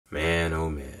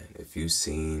if you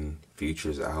seen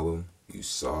Future's album, you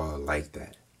saw like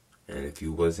that. And if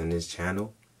you was in this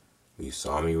channel, you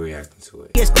saw me reacting to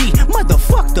it.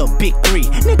 Motherfuck the big three.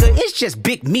 Nigga, it's just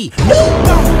big me.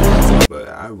 But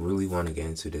I really want to get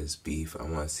into this beef. I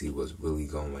want to see what's really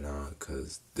going on,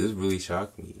 because this really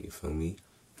shocked me, you feel me?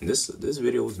 And this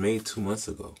video was made 2 months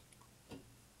ago.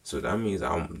 So that means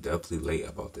I'm definitely late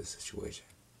about this situation.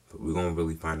 But we're going to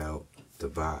really find out the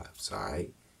vibes,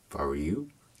 alright? If I were you,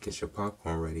 get your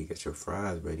popcorn ready, get your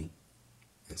fries ready,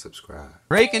 and subscribe.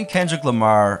 Drake and Kendrick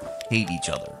Lamar hate each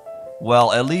other.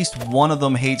 Well, at least one of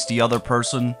them hates the other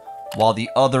person, while the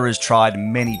other has tried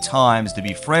many times to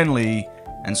be friendly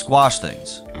and squash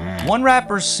things. One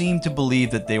rapper seemed to believe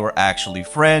that they were actually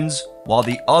friends, while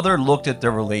the other looked at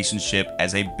their relationship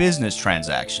as a business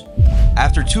transaction.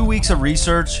 After 2 weeks of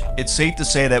research, it's safe to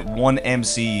say that one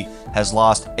MC has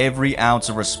lost every ounce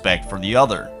of respect for the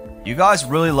other. You guys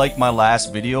really liked my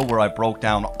last video where I broke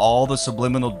down all the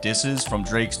subliminal disses from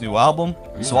Drake's new album,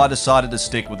 so I decided to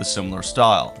stick with a similar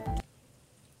style.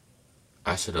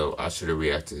 I should have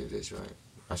reacted to this, right?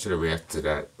 I should have reacted to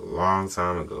that a long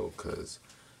time ago, because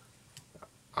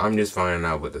I'm just finding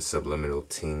out what the subliminal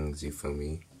things, you feel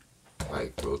me?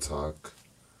 Like, real talk.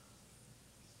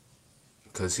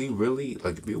 Because he really,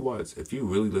 like, if you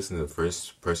really listen to the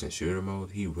first person shooter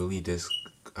mode, he really dissed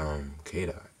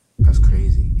K-Dot. That's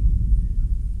crazy.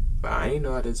 But I didn't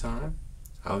know at the time.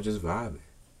 I was just vibing.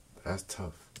 But that's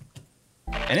tough.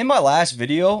 And in my last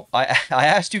video, I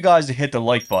asked you guys to hit the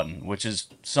like button, which is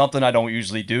something I don't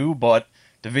usually do, but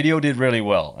the video did really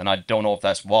well, and I don't know if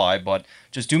that's why, but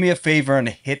just do me a favor and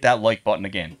hit that like button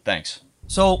again. Thanks.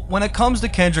 So, when it comes to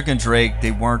Kendrick and Drake,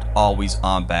 they weren't always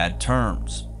on bad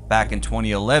terms. Back in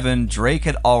 2011, Drake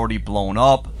had already blown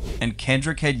up, and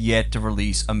Kendrick had yet to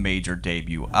release a major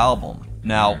debut album.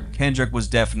 Now, Kendrick was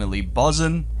definitely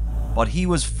buzzing, but he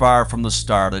was far from the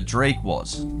star that Drake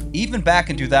was. Even back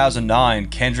in 2009,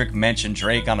 Kendrick mentioned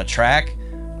Drake on a track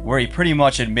where he pretty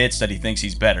much admits that he thinks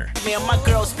he's better. Man, my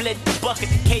girl split the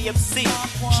bucket at KFC.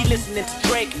 She listening to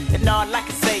Drake, and all I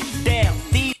can say, damn,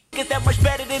 these niggas that much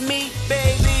better than me,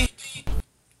 baby.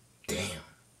 Damn.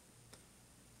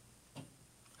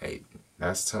 Hey,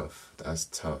 that's tough. That's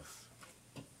tough.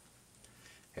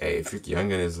 Hey, if you're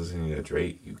younger and is listening to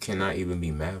Drake, you cannot even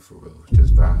be mad for real.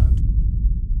 Just vibe.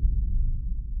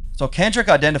 So Kendrick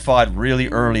identified really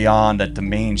early on that the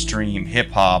mainstream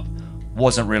hip-hop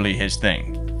wasn't really his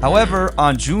thing. However,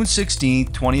 on June 16,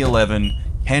 2011,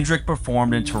 Kendrick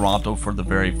performed in Toronto for the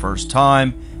very first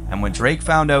time, and when Drake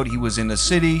found out he was in the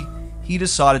city, he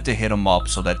decided to hit him up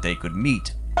so that they could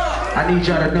meet. I need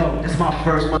y'all to know, this is my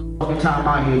first motherfucking time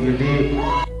out here, you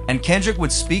dig? And Kendrick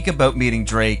would speak about meeting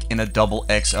Drake in a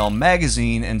XXL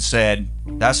magazine and said,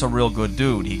 "That's a real good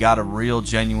dude, he got a real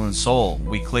genuine soul,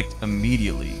 we clicked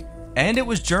immediately." And it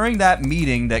was during that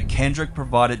meeting that Kendrick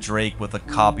provided Drake with a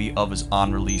copy of his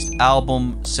unreleased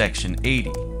album, Section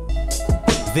 80.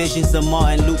 Visions of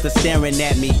Martin Luther staring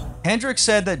at me. Kendrick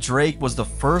said that Drake was the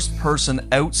first person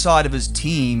outside of his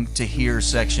team to hear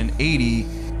Section 80,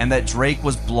 and that Drake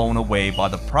was blown away by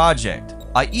the project.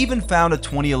 I even found a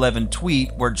 2011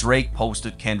 tweet where Drake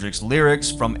posted Kendrick's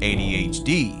lyrics from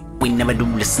ADHD. We never do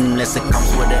listen unless it comes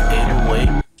with an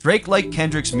 808. Drake liked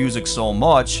Kendrick's music so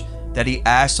much that he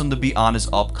asked him to be on his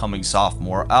upcoming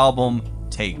sophomore album,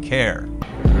 Take Care.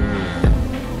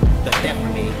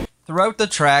 Throughout the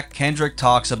track, Kendrick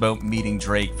talks about meeting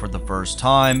Drake for the first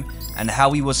time and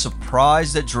how he was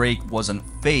surprised that Drake wasn't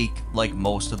fake like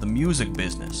most of the music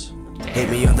business. Hit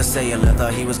me on the cellular,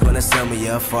 thought he was gonna sell me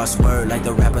a false word like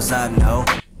the rappers I know.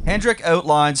 Kendrick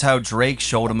outlines how Drake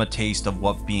showed him a taste of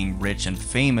what being rich and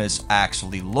famous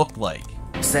actually looked like.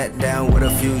 Sat down with a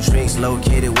few drinks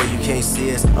located where you can't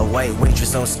see us. A white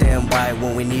waitress on standby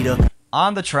when we need her.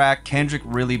 On the track, Kendrick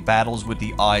really battles with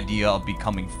the idea of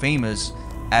becoming famous,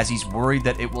 as he's worried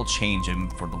that it will change him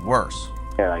for the worse.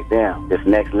 Yeah, like, damn, this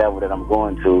next level that I'm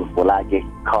going to, will I get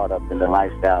caught up in the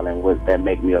lifestyle and would that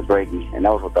make me or break me? And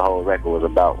that was what the whole record was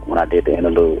about when I did the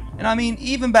interlude. And I mean,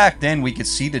 even back then, we could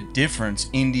see the difference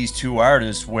in these two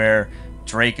artists, where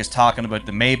Drake is talking about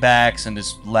the Maybachs and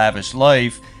his lavish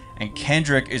life, and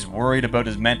Kendrick is worried about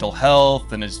his mental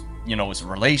health and his, his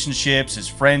relationships, his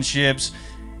friendships.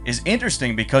 Is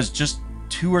interesting because just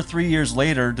 2 or 3 years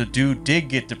later, the dude did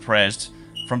get depressed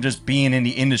from just being in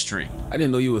the industry. I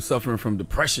didn't know you were suffering from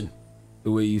depression the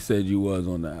way you said you was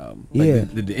on the album. Yeah.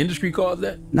 Did the industry cause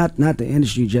that? Not the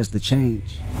industry, just the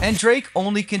change. And Drake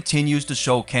only continues to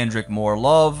show Kendrick more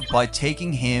love by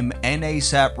taking him and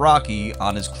A$AP Rocky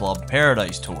on his Club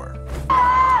Paradise tour.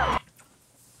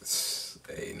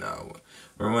 Hey, no.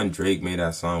 Remember when Drake made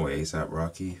that song with A$AP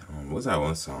Rocky? What's that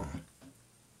one song?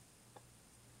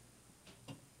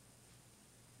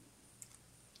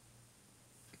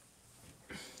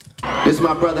 This is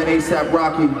my brother A$AP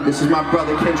Rocky. This is my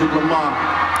brother Kendrick Lamar.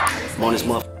 I'm on this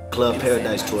motherfucking Club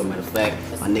Paradise tour, matter of fact.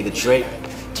 My nigga Drake,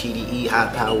 TDE, High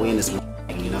Power in this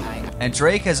motherfucker, you know? And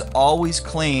Drake has always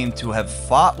claimed to have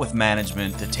fought with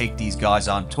management to take these guys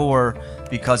on tour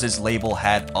because his label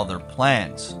had other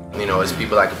plans. You know, it's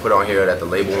people I can put on here that the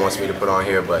label wants me to put on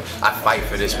here, but I fight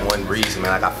for this one reason,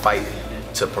 man. Like, I fight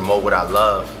to promote what I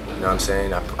love. You know what I'm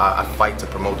saying? I fight to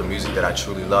promote the music that I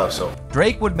truly love, so.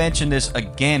 Drake would mention this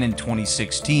again in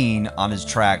 2016 on his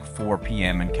track 4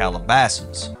 p.m. in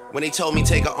Calabasas. When they told me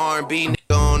take a R&B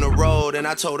nigga on the road, and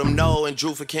I told them no and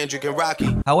drew for Kendrick and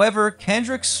Rocky. However,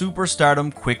 Kendrick's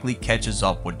superstardom quickly catches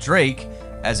up with Drake,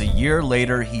 as a year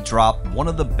later he dropped one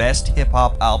of the best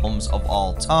hip-hop albums of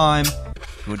all time,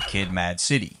 Good Kid, Mad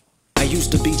City. I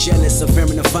used to be jealous of him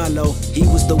to follow. He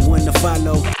was the one to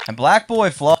follow. And Black Boy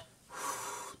Flaw.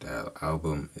 That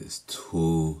album is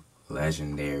too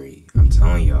legendary. I'm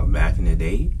telling y'all, back in the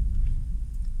day,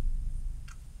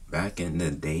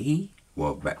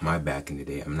 well, back in the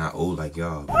day, I'm not old like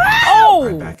y'all.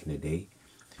 My back in the day,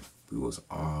 we was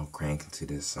all cranking to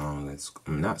this song.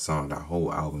 That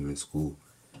whole album in school.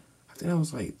 I think that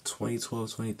was like 2012,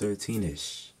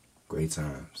 2013-ish. Great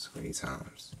times, great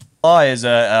times. Flaw is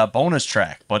a bonus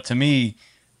track, but to me,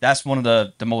 that's one of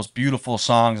the most beautiful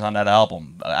songs on that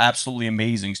album. Absolutely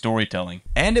amazing storytelling.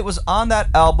 And it was on that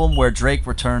album where Drake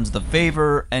returns the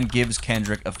favor and gives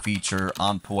Kendrick a feature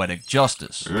on Poetic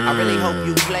Justice. I really hope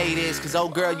you play this, cause oh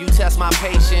girl, you test my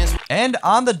patience. And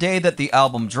on the day that the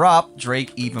album dropped,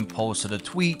 Drake even posted a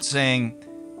tweet saying,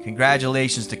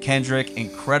 "Congratulations to Kendrick,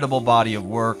 incredible body of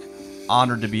work,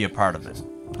 honored to be a part of it."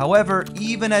 However,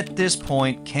 even at this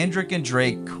point, Kendrick and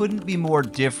Drake couldn't be more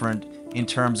different in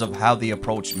terms of how they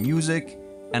approach music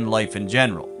and life in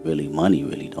general. Really, money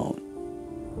really don't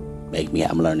make me,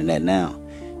 I'm learning that now.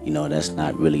 You know, that's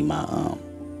not really my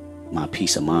my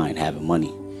peace of mind, having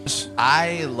money.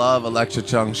 I love Electra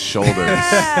Chung's shoulders.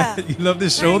 You love the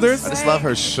shoulders? I just love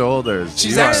her shoulders.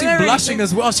 She's actually blushing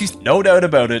as well. She's no doubt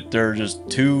about it, they're just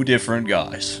two different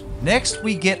guys. Next,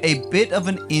 we get a bit of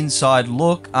an inside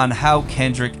look on how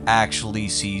Kendrick actually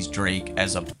sees Drake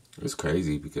as a... It's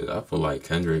crazy because I feel like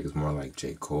Kendrick is more like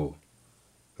J. Cole.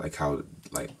 Like how,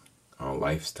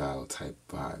 lifestyle type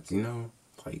vibes, you know?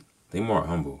 Like, they more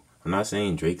humble. I'm not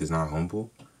saying Drake is not humble,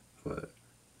 but,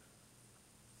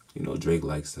 you know, Drake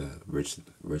likes the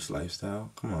rich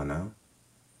lifestyle. Come on now.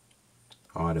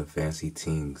 All the fancy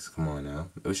things, come on now.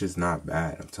 Which is not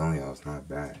bad. I'm telling y'all, it's not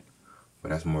bad. But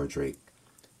that's more Drake.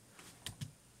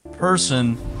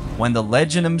 Person when the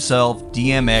legend himself,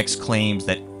 DMX, claims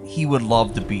that he would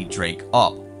love to beat Drake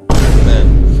up.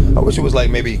 Man, I wish it was like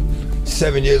maybe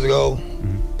 7 years ago,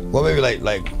 well maybe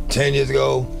like 10 years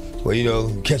ago, where you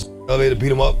know catch LA to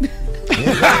beat him up.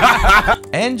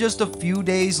 And just a few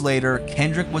days later,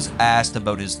 Kendrick was asked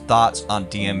about his thoughts on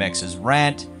DMX's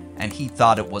rant, and he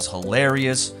thought it was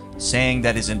hilarious, saying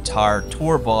that his entire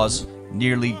tour bus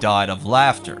nearly died of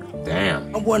laughter.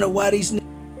 Damn. I wonder why these niggas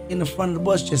in the front of the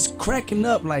bus just cracking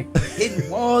up, like hitting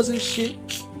walls and shit,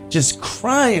 just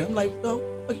crying. I'm like, what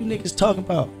the fuck you niggas talking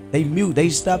about? They mute, they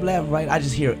stop laughing, right? I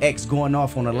just hear X going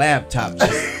off on a laptop,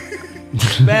 just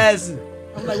spazzing.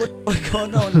 I'm like, what the fuck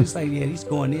going on? It's like, yeah, he's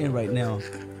going in right now.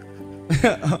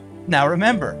 Now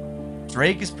remember,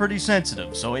 Drake is pretty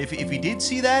sensitive, so if he did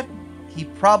see that, he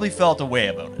probably felt a way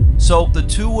about it. So the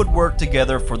two would work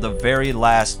together for the very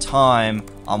last time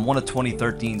on one of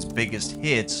 2013's biggest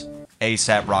hits,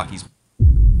 A$AP Rocky's.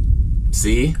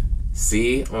 See?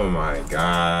 Oh my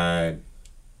god.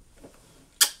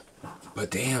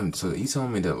 But damn, so you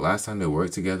told me the last time they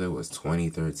worked together was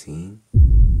 2013?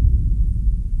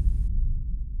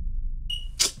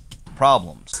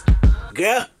 Problems.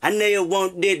 Girl, I know you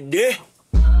want this.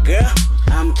 Girl,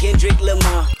 I'm Kendrick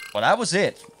Lamar. But that was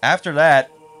it. After that,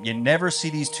 you never see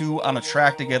these two on a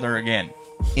track together again.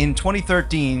 In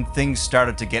 2013, things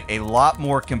started to get a lot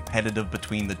more competitive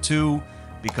between the two,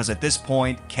 because at this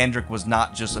point, Kendrick was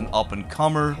not just an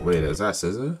up-and-comer. Wait, is that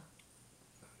SZA?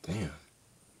 Damn.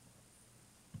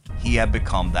 He had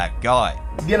become that guy.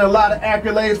 Getting a lot of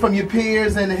accolades from your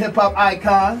peers and the hip-hop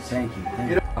icons. Thank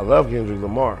you. I love Kendrick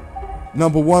Lamar.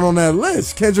 #1 on that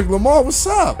list. Kendrick Lamar, what's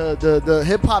up? The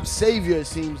hip-hop savior, it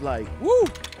seems like. Woo!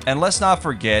 And let's not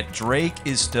forget, Drake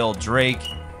is still Drake.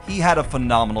 He had a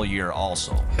phenomenal year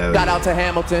also. Shout out to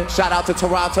Hamilton. Shout out to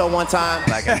Toronto one time.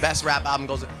 Like, a best rap album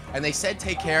goes... And they said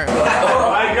take care of me.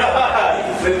 Oh my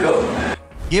god! Let's go.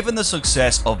 Given the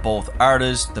success of both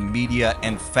artists, the media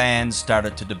and fans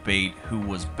started to debate who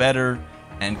was better,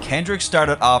 and Kendrick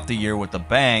started off the year with a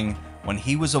bang when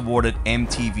he was awarded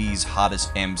MTV's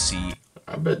Hottest MC.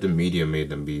 I bet the media made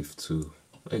them beef too.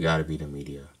 It gotta be the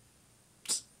media.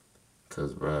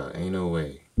 Cause, bruh, ain't no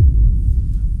way.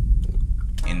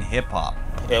 In hip-hop.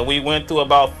 And we went through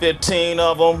about 15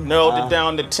 of them, narrowed it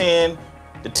down to 10.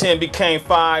 The 10 became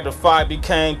 5, the 5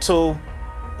 became 2.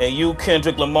 And you,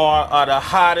 Kendrick Lamar, are the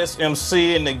hottest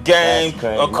MC in the game,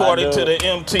 according to the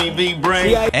MTV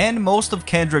brain. And most of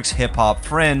Kendrick's hip-hop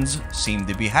friends seem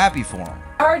to be happy for him.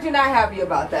 I heard you're not happy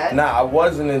about that. Nah, I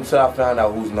wasn't until I found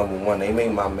out who's #1. They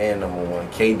made my man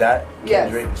 #1, K-Dot,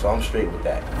 Kendrick, so I'm straight with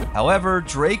that. However,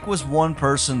 Drake was one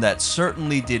person that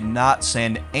certainly did not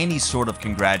send any sort of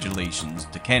congratulations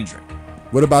to Kendrick.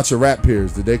 What about your rap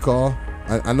peers? Did they call?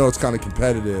 I know it's kind of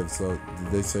competitive, so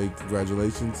did they say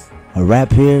congratulations? My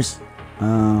rap peers?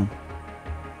 I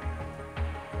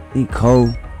think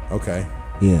Cole. Okay.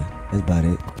 Yeah, that's about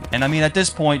it. And I mean, at this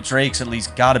point, Drake's at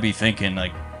least got to be thinking,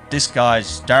 like, this guy's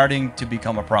starting to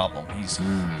become a problem.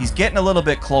 He's getting a little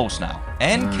bit close now.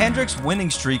 And Kendrick's winning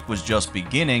streak was just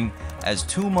beginning, as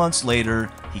 2 months later,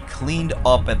 he cleaned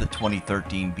up at the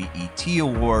 2013 BET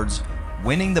Awards,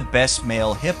 winning the Best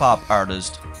Male Hip-Hop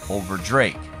Artist over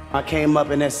Drake. I came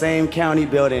up in that same county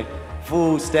building,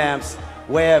 food stamps,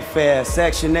 welfare,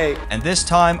 Section 8. And this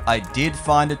time, I did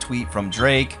find a tweet from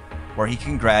Drake where he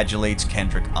congratulates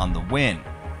Kendrick on the win.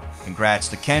 Congrats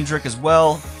to Kendrick as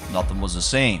well, nothing was the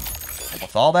same.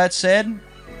 With all that said,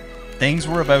 things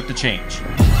were about to change.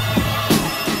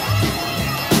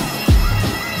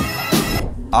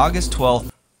 August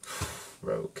 12th.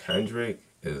 Bro, Kendrick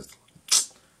is...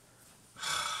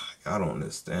 I don't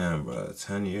understand, bro.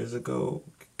 10 years ago,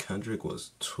 Kendrick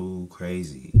was too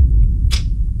crazy.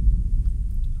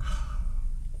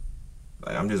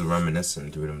 Like, I'm just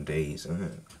reminiscing through them days.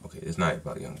 Okay, it's not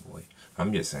about Young Boy.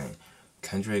 I'm just saying,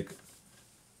 Kendrick,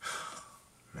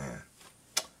 man,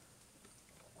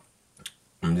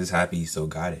 I'm just happy he still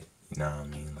got it. You know what I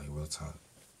mean? Like, real talk.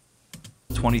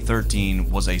 2013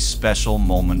 was a special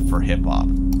moment for hip-hop.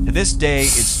 To this day, it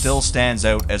still stands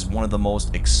out as one of the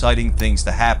most exciting things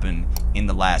to happen in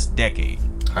the last decade.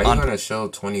 How you gonna show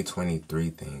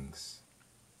 2023 things?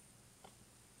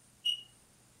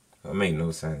 That make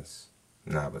no sense.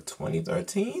 Nah, but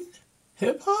 2013?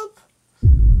 Hip-hop?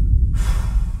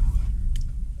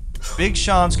 Big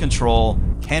Sean's control,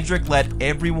 Kendrick let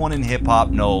everyone in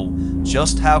hip-hop know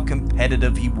just how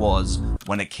competitive he was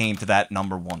when it came to that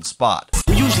 #1 spot.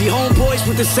 We usually homeboys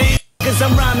with the same niggas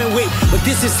I'm rhyming with, but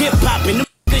this is hip-hop and them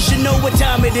niggas should know what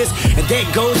time it is. And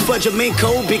that goes for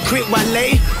Jamaica, Big Crit,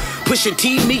 Wale, Pusha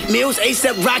T, Meek Mills,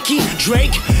 A$AP Rocky,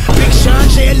 Drake, Big Sean,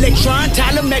 Jay Electron,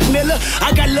 Tyler McMillan.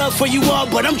 I got love for you all,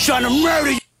 but I'm trying to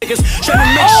murder you niggas. Trying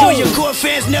to make sure your core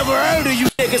fans never heard of you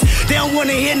niggas. They don't want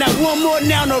to hear not one more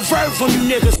noun or verb from you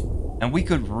niggas. And we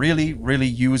could really, really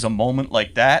use a moment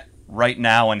like that right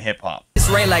now in hip-hop. It's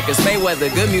rain like it's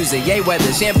Mayweather, good music, yay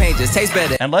weather, champagne just tastes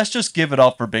better. And let's just give it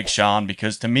up for Big Sean,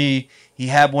 because to me, he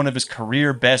had one of his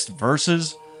career best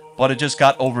verses, but it just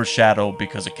got overshadowed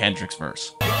because of Kendrick's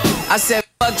verse. I said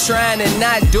fuck trying and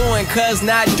not doing, cause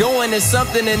not doing is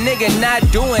something a nigga not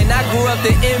doing. I grew up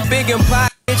the end big and pie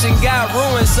bitch and got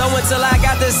ruined, so until I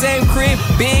got the same crib,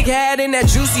 big hat in that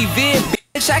juicy vid,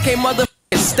 bitch, I can't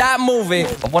motherfucking stop moving.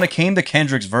 But when it came to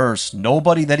Kendrick's verse,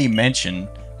 nobody that he mentioned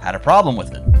had a problem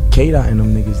with it. K-Dot and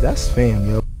them niggas, that's fam,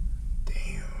 yo.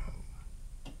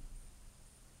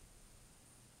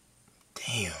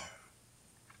 Damn.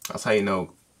 That's how you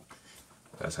know.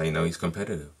 That's how you know he's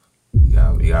competitive. You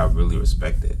gotta really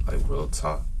respect it, like real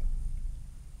talk.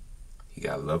 He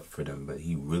got love for them, but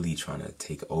he really trying to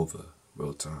take over,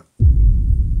 real talk.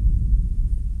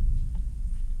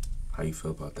 How you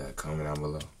feel about that? Comment down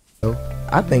below.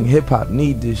 I think hip hop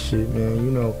need this shit, man.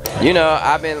 You know,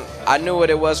 I knew what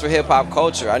it was for hip hop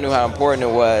culture. I knew how important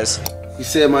it was. He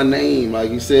said my name, like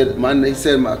he said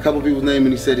a couple people's name,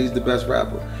 and he said he's the best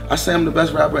rapper. I say I'm the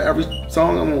best rapper every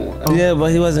song I'm on. Yeah,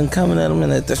 but he wasn't coming at him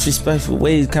in a disrespectful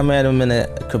way. He's coming at him in a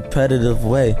competitive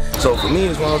way. So for me,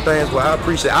 it's one of those things where I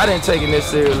appreciate. I didn't take it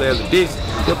necessarily as a diss.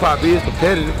 Hip hop is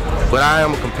competitive, but I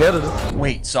am a competitor.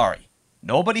 Wait, sorry.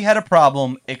 Nobody had a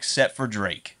problem except for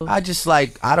Drake. I just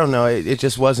like, I don't know, it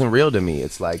just wasn't real to me.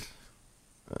 It's like,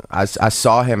 I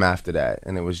saw him after that,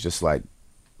 and it was just like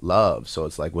love. So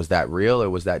it's like, was that real, or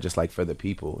was that just like for the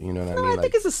people? You know what I mean? I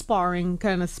think it's a sparring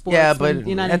kind of sport. Yeah, but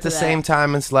at the same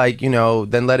time, it's like, you know,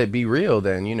 then let it be real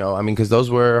then, you know. I mean, because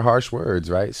those were harsh words,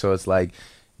 right? So it's like,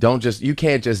 you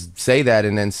can't just say that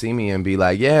and then see me and be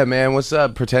like, yeah, man, what's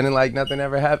up? Pretending like nothing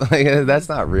ever happened. Like, that's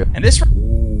not real. And this...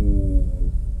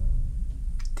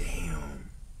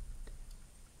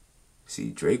 See,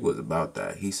 Drake was about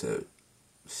that. He said,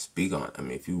 speak on it. I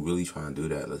mean, if you really trying to do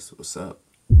that, what's up?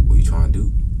 What you trying to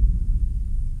do?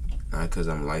 Not because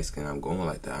I'm light-skinned, I'm going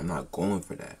like that. I'm not going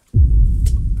for that.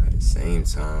 At the same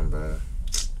time, bro,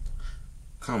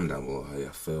 Comment down below how y'all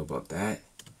feel about that.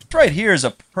 Right here is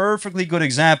a perfectly good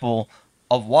example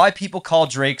of why people call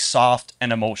Drake soft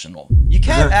and emotional. You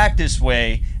can't act this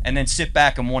way and then sit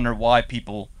back and wonder why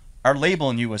people are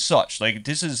labeling you as such. Like,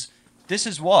 this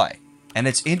is why. And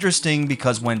it's interesting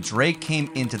because when Drake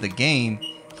came into the game,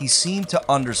 he seemed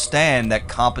to understand that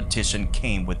competition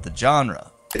came with the genre.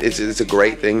 It's a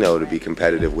great thing, though, to be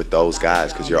competitive with those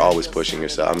guys because you're always pushing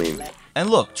yourself. I mean... And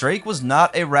look, Drake was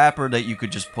not a rapper that you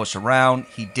could just push around.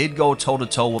 He did go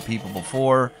toe-to-toe with people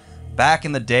before. Back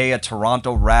in the day, a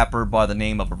Toronto rapper by the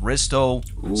name of Aristo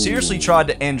seriously tried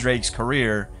to end Drake's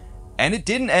career, and it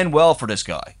didn't end well for this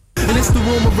guy. And it's the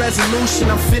room of resolution,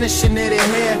 I'm finishing it in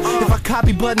here. If I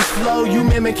copy Button's flow, you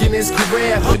mimicking his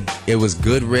career. It was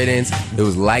good riddance, it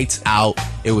was lights out,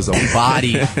 it was a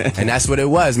body, and that's what it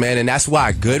was, man. And that's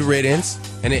why good riddance,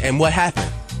 and what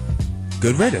happened?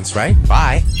 Good riddance, right?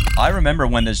 Bye. I remember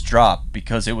when this dropped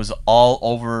because it was all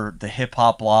over the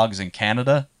hip-hop blogs in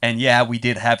Canada. And yeah, we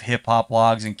did have hip-hop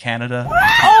blogs in Canada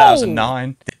in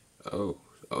 2009. Oh,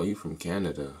 you from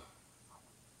Canada.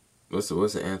 What's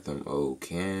the anthem? Oh,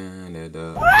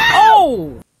 Canada.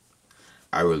 Oh!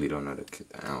 I really don't know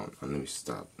let me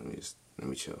stop. Let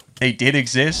me chill. They did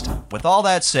exist. With all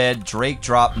that said, Drake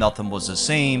dropped Nothing Was the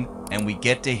Same, and we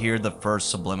get to hear the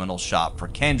first subliminal shot for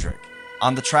Kendrick.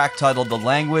 On the track titled The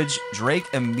Language, Drake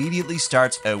immediately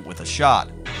starts out with a shot.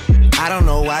 I don't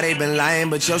know why they been lying,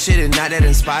 but your shit is not that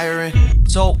inspiring.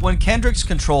 So when Kendrick's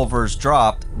Control verse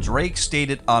dropped, Drake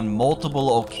stated on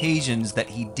multiple occasions that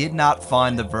he did not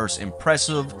find the verse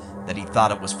impressive, that he thought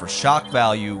it was for shock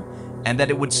value, and that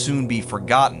it would soon be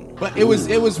forgotten. But it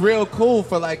was real cool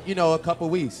for, like, you know, a couple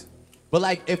weeks. But,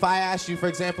 like, if I asked you, for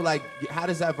example, like, how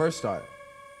does that verse start?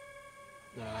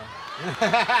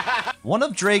 One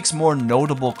of Drake's more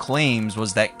notable claims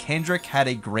was that Kendrick had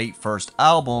a great first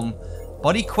album,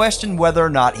 but he questioned whether or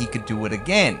not he could do it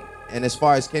again. And as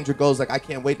far as Kendrick goes, like, I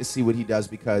can't wait to see what he does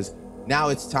because now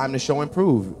it's time to show and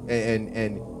prove.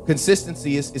 And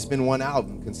consistency it's been one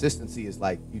album. Consistency is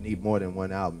like you need more than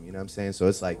one album, you know what I'm saying? So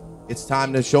it's like it's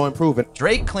time to show and prove. And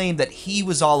Drake claimed that he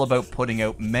was all about putting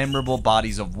out memorable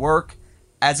bodies of work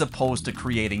as opposed to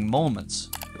creating moments.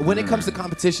 When it comes to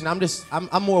competition,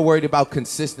 I'm more worried about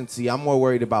consistency. I'm more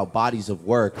worried about bodies of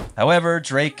work. However,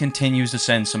 Drake continues to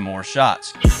send some more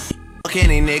shots.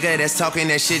 Any nigga that's talking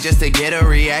that shit just to get a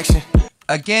reaction.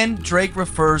 Again, Drake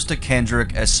refers to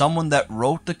Kendrick as someone that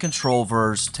wrote the Control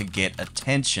verse to get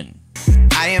attention.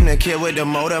 I am the kid with the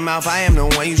motor mouth. I am the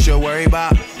one you should worry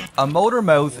about. A motor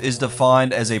mouth is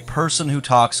defined as a person who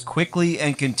talks quickly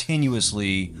and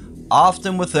continuously,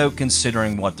 often without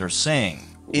considering what they're saying.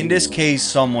 In this case,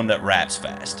 someone that raps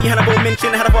fast.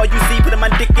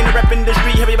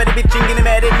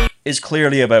 Is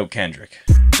clearly about Kendrick.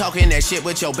 Talking that shit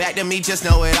with your back to me, just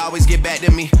know it always get back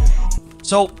to me.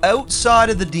 So outside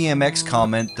of the DMX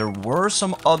comment, there were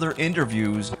some other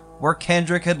interviews where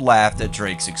Kendrick had laughed at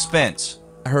Drake's expense.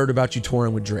 I heard about you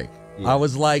touring with Drake. I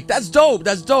was like, that's dope,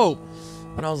 that's dope.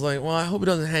 But I was like, well, I hope he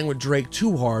doesn't hang with Drake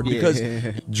too hard because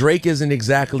Drake isn't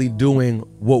exactly doing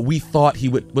what we thought he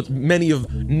would, what many of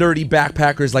nerdy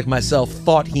backpackers like myself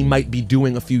thought he might be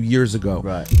doing a few years ago.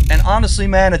 Right. And honestly,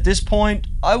 man, at this point,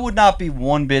 I would not be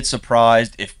one bit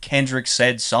surprised if Kendrick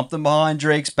said something behind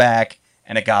Drake's back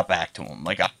and it got back to him.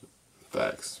 Like,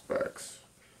 Facts.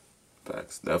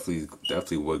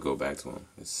 Definitely would go back to him.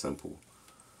 It's simple.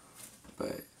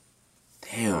 But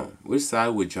damn, which side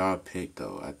would y'all pick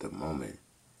though at the moment?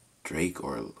 Drake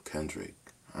or Kendrick?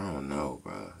 I don't know,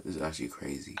 bro. This is actually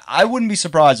crazy. I wouldn't be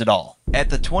surprised at all.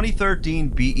 At the 2013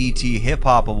 BET Hip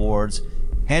Hop Awards,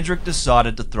 Kendrick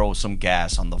decided to throw some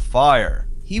gas on the fire.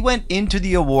 He went into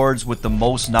the awards with the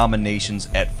most nominations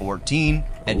at 14,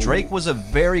 and Drake was a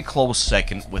very close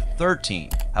second with 13.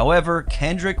 However,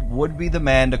 Kendrick would be the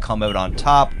man to come out on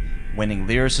top, winning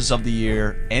Lyricist of the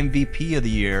Year, MVP of the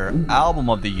Year, Album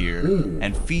of the Year,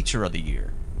 and Feature of the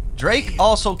Year. Drake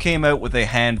also came out with a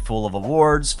handful of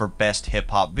awards for Best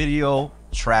Hip Hop Video,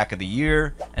 Track of the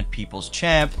Year, and People's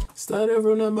Champ.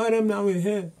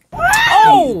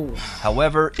 Oh!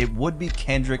 However, it would be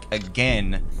Kendrick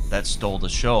again that stole the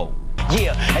show.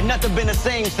 Yeah, and nothing been the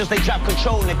same since they dropped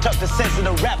Control and tucked the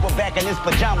sensitive rapper back in his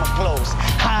pajama clothes.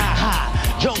 Ha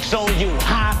ha, joke's on you,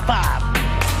 high five.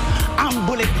 I'm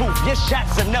bulletproof, your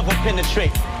shots will never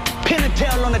penetrate. Pin a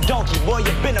tail on a donkey, boy,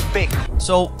 you benefit.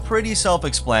 So, pretty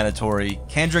self-explanatory,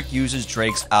 Kendrick uses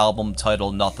Drake's album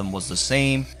titled Nothing Was the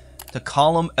Same to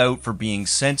call him out for being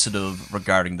sensitive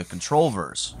regarding the Control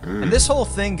verse. And this whole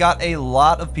thing got a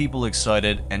lot of people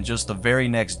excited, and just the very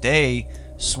next day,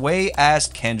 Sway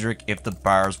asked Kendrick if the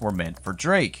bars were meant for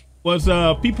Drake. Was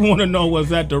people want to know, was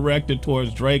that directed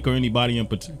towards Drake or anybody in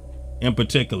particular? in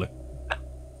particular?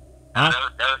 Huh?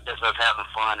 That's us having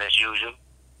fun as usual.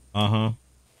 Uh-huh.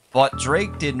 But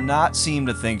Drake did not seem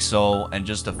to think so, and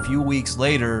just a few weeks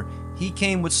later, he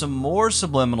came with some more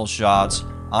subliminal shots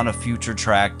on a future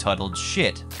track titled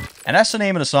Shit. And that's the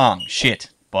name of the song, Shit.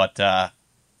 But, I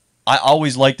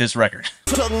always liked this record.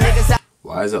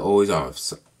 Why is it always on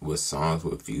with songs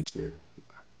with Future?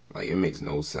 Like, it makes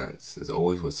no sense. It's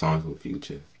always with songs with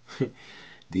Future.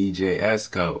 DJ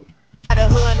Esco. The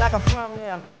hood like I'm from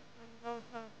there.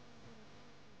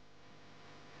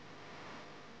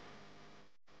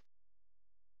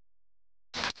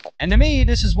 And to me,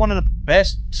 this is one of the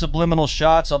best subliminal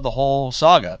shots of the whole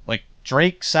saga. Like,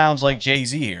 Drake sounds like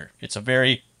Jay-Z here. It's a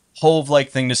very Hove-like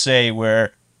thing to say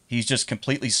where he's just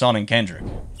completely sonning Kendrick.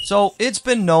 So, it's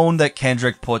been known that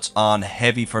Kendrick puts on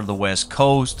heavy for the West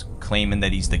Coast, claiming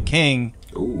that he's the king.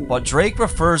 Ooh. But Drake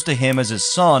refers to him as his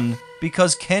son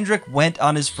because Kendrick went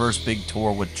on his first big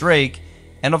tour with Drake,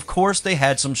 and of course they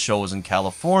had some shows in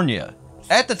California.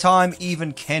 At the time,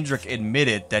 even Kendrick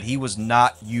admitted that he was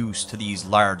not used to these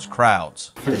large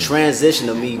crowds. The transition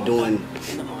of me doing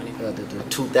the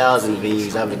 2,000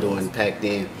 venues I've been doing back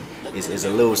then is a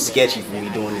little sketchy for me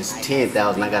doing this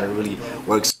 10,000. I gotta really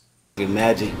work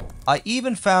magic. I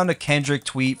even found a Kendrick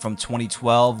tweet from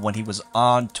 2012 when he was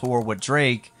on tour with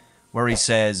Drake, where he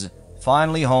says,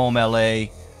 "Finally home,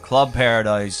 LA, Club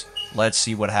Paradise, let's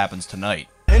see what happens tonight."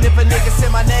 And if a nigga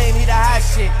say my name, he the hot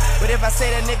shit. But if I say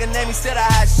that nigga name, he still the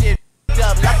hot shit.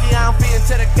 Up, lucky I don't fit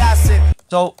into the gossip.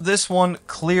 So this one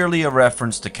clearly a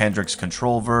reference to Kendrick's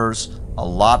Control verse. A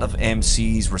lot of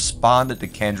MCs responded to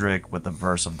Kendrick with a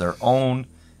verse of their own.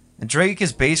 And Drake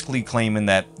is basically claiming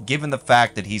that, given the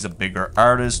fact that he's a bigger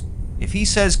artist, if he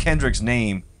says Kendrick's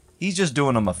name, he's just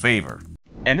doing him a favor.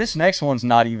 And this next one's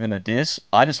not even a diss.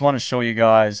 I just want to show you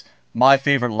guys my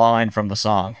favorite line from the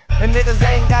song. And niggas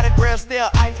ain't got a grill still.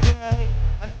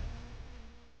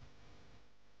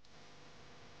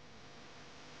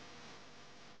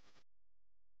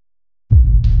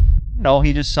 No,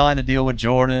 he just signed a deal with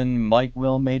Jordan. Mike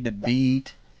Will made the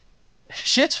beat.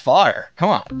 Shit's fire. Come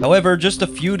on. However, just a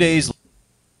few days.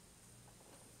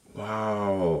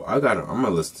 Wow, I'm gonna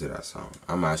listen to that song.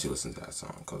 I'm actually listening to that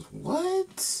song. Cause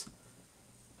what?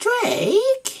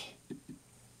 Drake?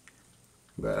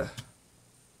 Better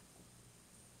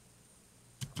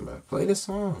play the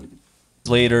song.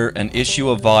 Later, an issue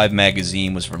of Vibe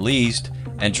magazine was released,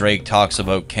 and Drake talks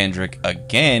about Kendrick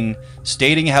again,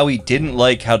 stating how he didn't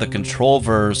like how the Control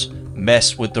verse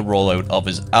messed with the rollout of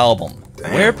his album.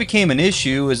 Damn. Where it became an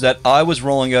issue is that I was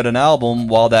rolling out an album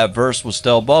while that verse was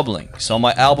still bubbling, so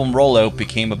my album rollout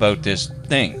became about this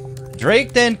thing.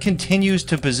 Drake then continues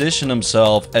to position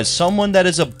himself as someone that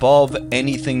is above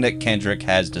anything that Kendrick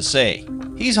has to say.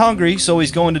 He's hungry, so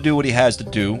he's going to do what he has to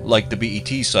do, like the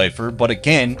BET cypher, but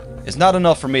again, it's not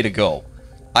enough for me to go.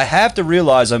 I have to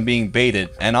realize I'm being baited,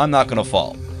 and I'm not going to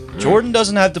fall. Jordan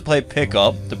doesn't have to play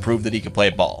pickup to prove that he can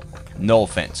play ball. No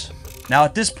offense. Now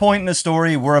at this point in the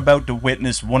story, we're about to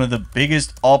witness one of the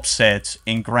biggest upsets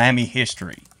in Grammy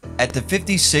history. At the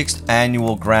 56th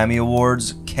Annual Grammy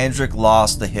Awards, Kendrick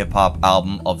lost the Hip Hop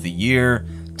Album of the Year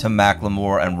to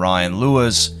Macklemore and Ryan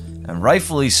Lewis, and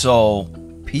rightfully so.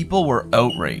 People were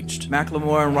outraged.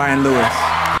 Macklemore and Ryan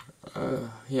Lewis.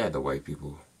 He had the white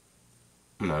people.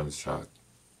 I'm not even shocked.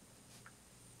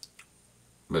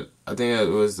 But I think it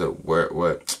was the what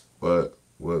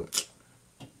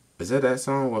is that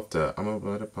song with the I'm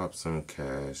about to pop some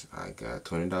cash, I got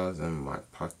 $20 in my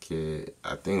pocket.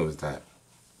 I think it was that.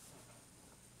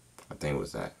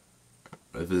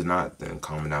 If it's not, then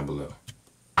comment down below.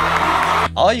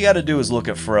 All you gotta do is look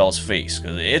at Pharrell's face,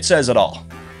 because it says it all.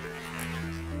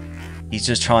 He's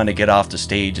just trying to get off the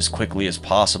stage as quickly as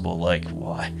possible, like,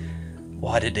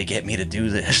 why did they get me to do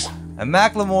this? And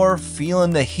Macklemore,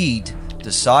 feeling the heat,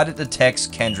 decided to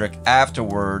text Kendrick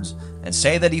afterwards and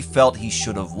say that he felt he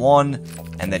should have won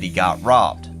and that he got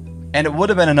robbed. And it would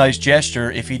have been a nice gesture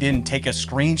if he didn't take a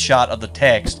screenshot of the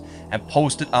text and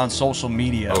post it on social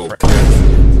media.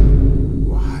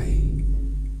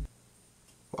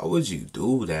 Why would you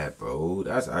do that, bro?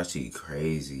 That's actually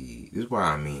crazy. This is what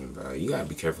I mean, bro. You gotta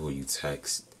be careful when you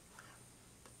text.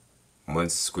 One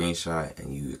screenshot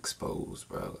and you expose,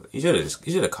 bro. You should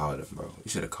have called him, bro. You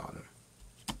should have called him.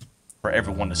 For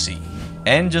everyone to see.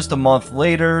 And just a month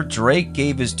later, Drake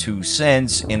gave his 2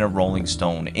 cents in a Rolling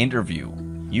Stone interview.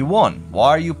 You won. Why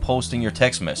are you posting your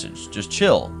text message? Just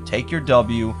chill. Take your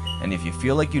W, and if you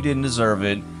feel like you didn't deserve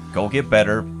it, go get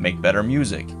better, make better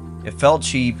music. It felt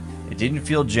cheap. It didn't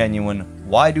feel genuine.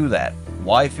 Why do that?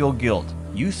 Why feel guilt?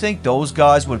 You think those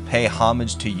guys would pay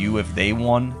homage to you if they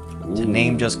won? To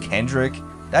name just Kendrick?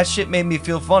 That shit made me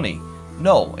feel funny.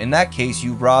 No, in that case,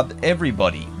 you robbed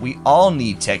everybody. We all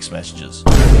need text messages.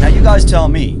 Now you guys tell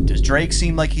me, does Drake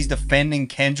seem like he's defending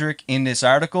Kendrick in this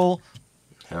article?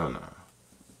 Hell no.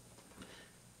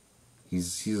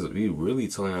 He's really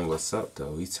telling him what's up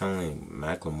though. He's telling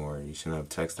Macklemore you shouldn't have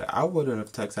texted. I wouldn't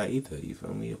have texted either. You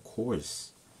feel me? Of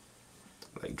course.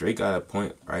 Like Drake got a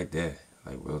point right there.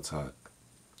 Like real talk.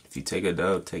 If you take a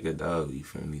dub, take a dub. You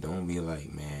feel me? Don't be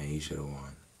like, man, you should have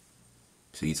won.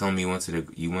 So you told me you went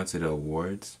to the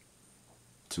awards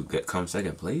to come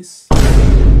second place?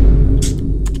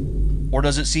 Or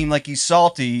does it seem like he's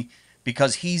salty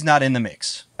because he's not in the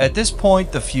mix? At this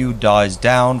point, the feud dies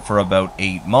down for about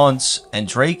 8 months, and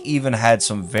Drake even had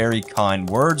some very kind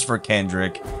words for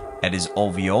Kendrick at his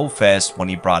OVO Fest when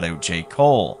he brought out J.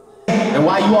 Cole. And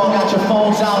while you all got your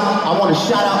phones out, I want to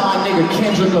shout out my nigga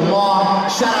Kendrick Lamar.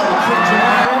 Shout out to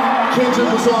Kendrick.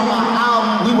 Kendrick was on my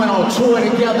album. We went on tour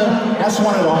together. That's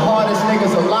one of the hardest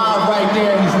niggas alive right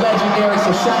there. He's legendary,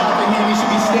 so shout out to him. He should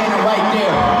be standing right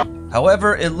there.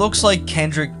 However, it looks like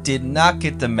Kendrick did not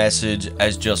get the message,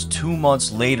 as just 2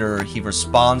 months later, he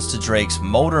responds to Drake's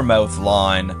Motormouth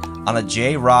line on a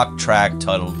J-Rock track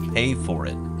titled Pay For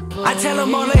It. I tell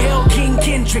him all the hell, King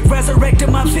Kendrick, resurrected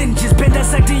my vengeance, been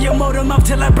dissecting your motor mouth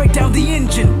till I break down the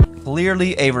engine.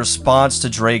 Clearly a response to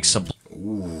Drake's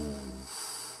Ooh.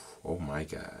 Oh my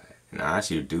god. And I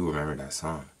actually do remember that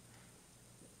song.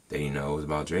 They didn't know it was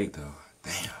about Drake though.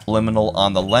 subliminal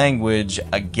on the language.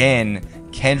 Again,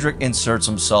 Kendrick inserts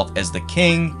himself as the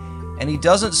king, and he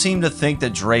doesn't seem to think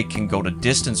that Drake can go to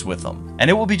distance with him. And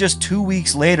it will be just 2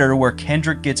 weeks later where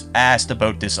Kendrick gets asked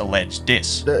about this alleged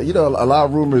diss. You know, a lot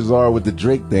of rumors are with the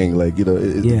Drake thing. Like, you know,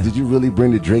 did you really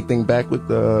bring the Drake thing back with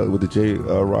the J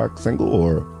Rock single,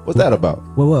 or what's that about?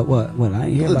 What? I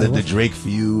ain't hear about the Drake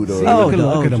feud. Or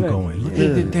look at him going. Look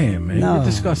at damn, man, no. you're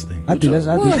disgusting. I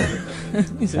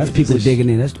think that's people digging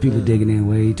in. That's people digging in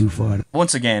way too far.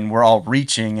 Once again, we're all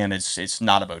reaching, and it's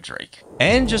not about Drake.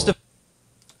 And just a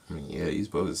I mean, yeah, you're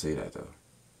supposed to say that though.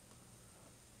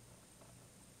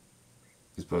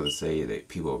 You're supposed to say that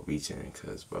people are reaching,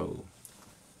 because, bro,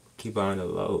 keep it on the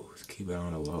low. Keep it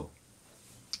on the low.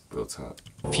 Real talk.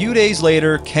 A few days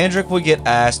later, Kendrick would get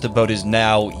asked about his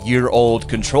now year-old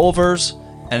Control verse,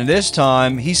 and this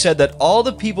time he said that all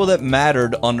the people that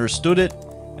mattered understood it,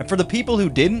 and for the people who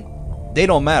didn't, they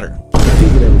don't matter. The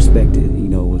people that respected, you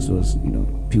know, was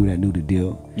people that knew the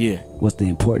deal. Yeah. What's the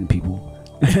important people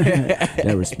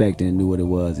that respected and knew what it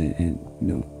was, and you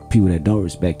know, people that don't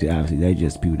respect it, obviously they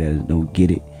just people that don't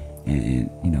get it, and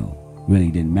you know,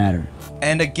 really didn't matter.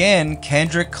 And again,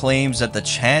 Kendrick claims that the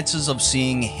chances of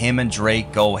seeing him and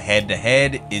Drake go head to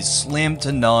head is slim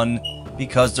to none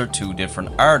because they're two different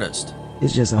artists.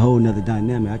 It's just a whole nother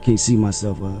dynamic. I can't see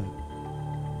myself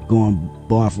going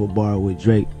bar for bar with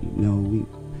Drake. You know,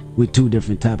 we're two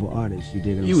different type of artists. You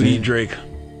dig what I'm saying? Eat Drake.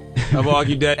 I've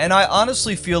argued that. And I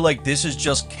honestly feel like this is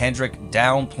just Kendrick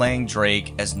downplaying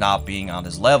Drake as not being on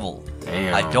his level.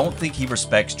 Damn. I don't think he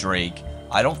respects Drake.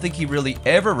 I don't think he really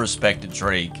ever respected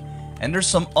Drake. And there's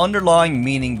some underlying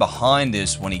meaning behind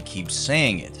this when he keeps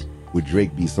saying it. Would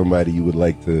Drake be somebody you would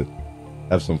like to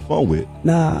have some fun with?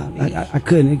 Nah, I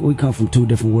couldn't. We come from two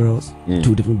different worlds,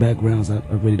 two different backgrounds. I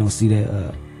really don't see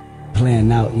that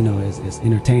playing out, you know, as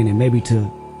entertaining. Maybe to,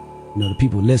 you know, the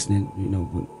people listening, you know,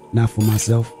 but not for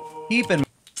myself.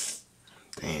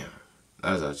 Damn,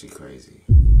 that's actually crazy.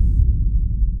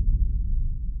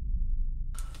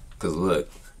 Cause look,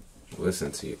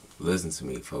 listen to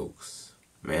me, folks.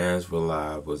 Man's Real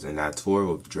Live was in that tour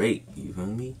with Drake. You feel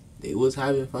me? They was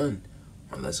having fun,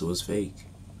 unless it was fake.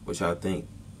 What y'all think?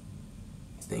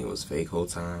 You think it was fake whole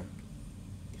time?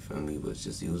 You feel me? Was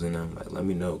just using them? Like, let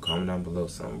me know. Comment down below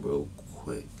something real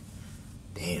quick.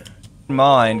 Damn.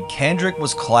 Mind, Kendrick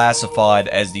was classified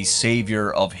as the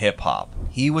savior of hip-hop.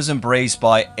 He was embraced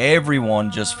by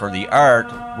everyone just for the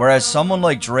art, whereas someone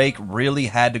like Drake really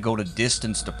had to go to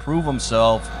distance to prove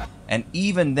himself, and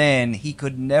even then, he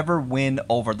could never win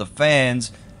over the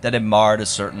fans that admired a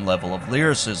certain level of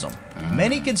lyricism.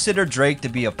 Many consider Drake to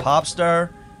be a pop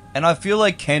star, and I feel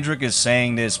like Kendrick is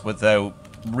saying this without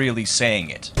really saying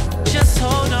it. Just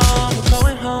hold on, we're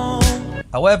going home.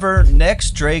 However,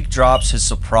 next Drake drops his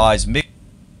surprise mix.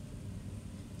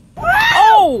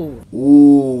 Oh!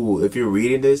 Ooh, if you're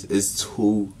reading this, it's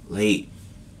too late.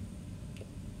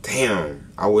 Damn,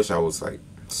 I wish I was like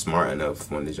smart enough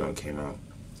when the joint came out.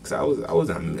 Cause I was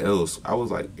in middle school. I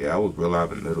was real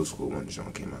live in middle school when the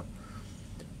joint came out.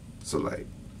 So like,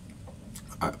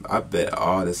 I bet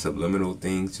all the subliminal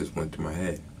things just went through my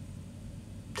head.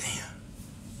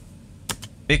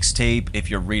 Mixtape, if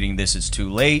you're reading this, it's too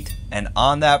late, and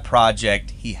on that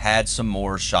project he had some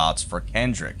more shots for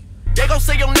Kendrick. They gon'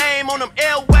 say your name on them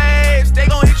airwaves. They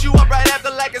gon' hit you up right after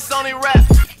like it's only rap.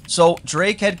 So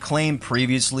Drake had claimed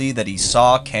previously that he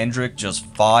saw Kendrick just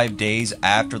 5 days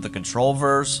after the Control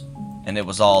verse, and it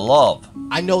was all love.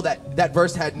 I know that that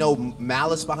verse had no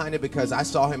malice behind it because I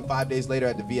saw him 5 days later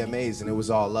at the VMAs and it was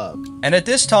all love. And at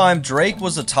this time, Drake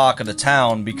was the talk of the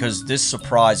town because this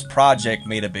surprise project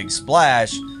made a big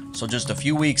splash, so just a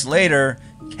few weeks later,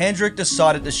 Kendrick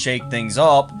decided to shake things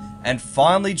up and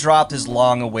finally dropped his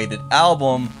long-awaited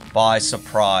album by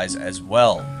surprise as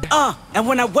well. And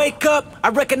when I wake up, I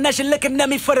recognize you looking at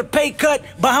me for the pay cut.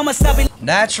 Bahamas, I be...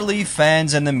 Naturally,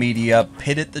 fans and the media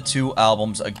pitted the two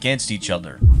albums against each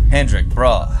other. Kendrick,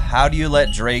 bruh, how do you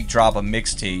let Drake drop a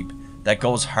mixtape that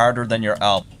goes harder than your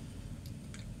album?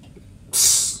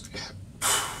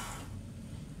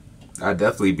 I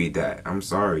definitely beat that. I'm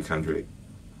sorry, Kendrick.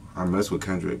 I mess with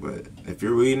Kendrick, but if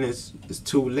you're reading this, It's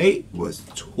Too Late was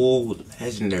too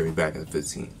legendary back in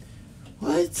 15.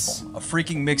 What? A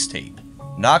freaking mixtape.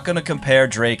 Not gonna compare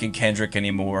Drake and Kendrick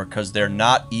anymore because they're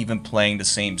not even playing the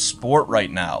same sport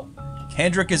right now.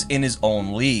 Kendrick is in his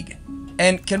own league.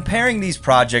 And comparing these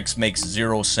projects makes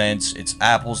zero sense. It's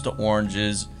apples to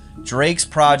oranges. Drake's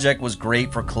project was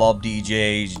great for club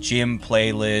DJs, gym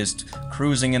playlist,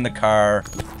 cruising in the car,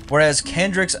 whereas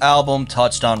Kendrick's album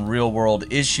touched on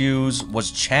real-world issues,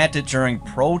 was chanted during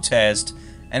protest,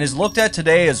 and is looked at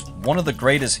today as one of the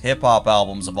greatest hip-hop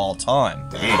albums of all time.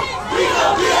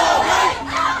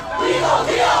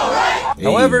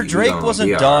 However, Drake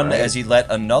wasn't done as he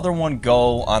let another one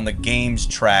go on the Game's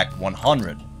track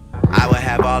 100. I would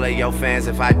have all of your fans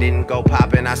if I didn't go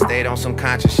poppin'. I stayed on some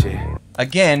conscious shit.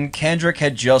 Again, Kendrick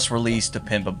had just released To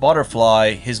Pimp a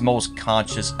Butterfly, his most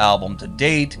conscious album to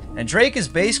date, and Drake is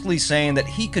basically saying that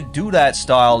he could do that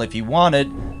style if he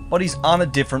wanted, but he's on a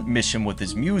different mission with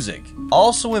his music.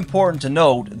 Also important to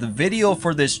note, the video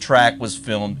for this track was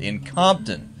filmed in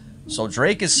Compton, so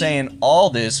Drake is saying all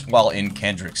this while in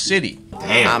Kendrick City.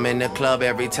 Damn. I'm in the club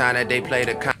every time that they play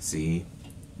the See,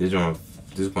 this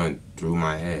went through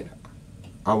my head.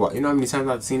 You know how many times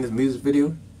I've seen this music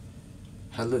video?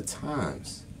 Hella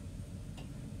times.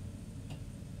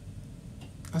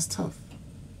 That's tough.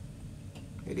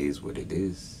 It is what it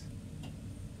is.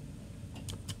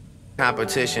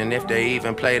 competition. If they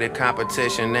even play the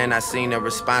competition, then I seen the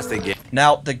response they get.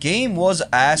 Now, the Game was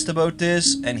asked about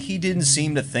this, and he didn't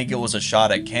seem to think it was a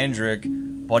shot at Kendrick,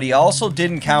 but he also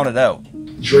didn't count it out.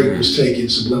 Drake was taking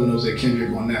subliminals at Kendrick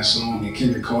on that song, and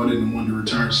Kendrick caught it and wanted to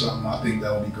return something. I think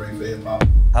that would be great for hip-hop.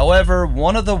 However,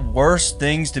 one of the worst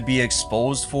things to be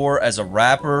exposed for as a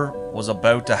rapper was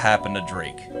about to happen to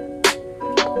Drake.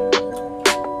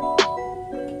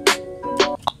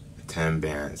 10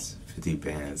 bands, 50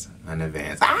 bands, 100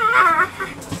 bands.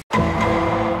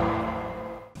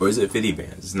 Or is it 50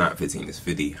 bands? It's not 15, it's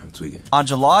 50. I'm tweaking. On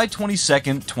July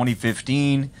 22nd,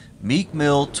 2015, Meek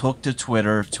Mill took to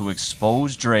Twitter to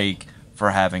expose Drake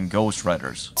for having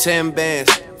ghostwriters. 10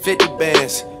 bands, 50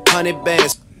 bands, 100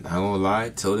 bands. Not gonna lie,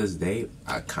 till this day,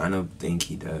 I kind of think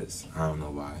he does. I don't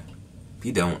know why.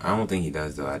 I don't think he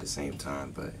does though at the same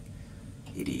time, but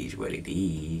it is what it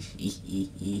is.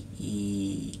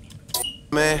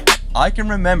 Man, I can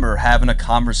remember having a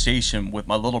conversation with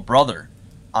my little brother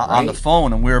on the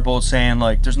phone, and we were both saying,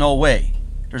 like, there's no way.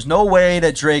 There's no way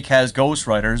that Drake has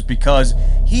ghostwriters because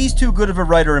he's too good of a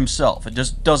writer himself. It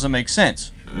just doesn't make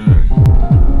sense.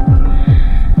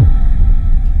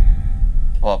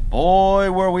 But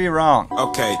boy, were we wrong.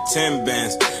 Okay, 10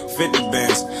 bands, 50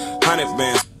 bands, 100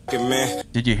 bands, man.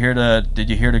 Did you hear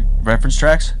the reference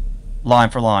tracks? Line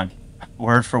for line,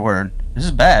 word for word. This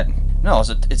is bad. No,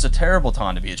 it's a terrible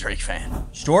time to be a Drake fan.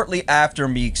 Shortly after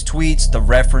Meek's tweets, the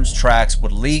reference tracks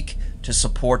would leak to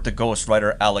support the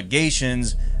ghostwriter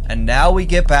allegations, and now we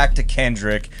get back to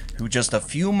Kendrick, who just a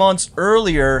few months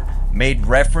earlier made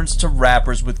reference to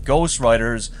rappers with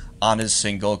ghostwriters on his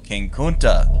single King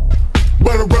Kunta.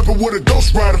 But a rapper with a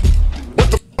ghostwriter,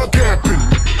 what the fuck happened?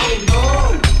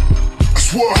 I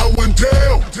swore I went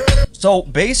down. So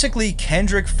basically,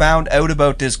 Kendrick found out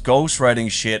about this ghostwriting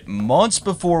shit months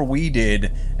before we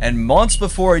did, and months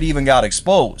before it even got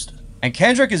exposed. And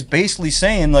Kendrick is basically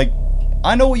saying, like,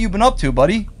 I know what you've been up to,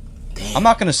 buddy. I'm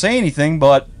not gonna say anything,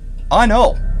 but I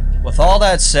know. With all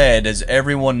that said, as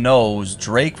everyone knows,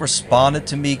 Drake responded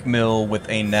to Meek Mill with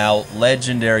a now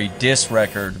legendary diss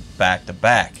record back to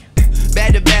back.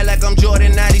 Back to back like I'm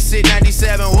Jordan 96,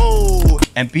 97, whoa.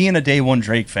 And being a day one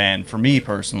Drake fan, for me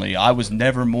personally, I was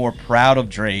never more proud of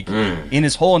Drake in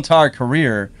his whole entire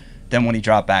career than when he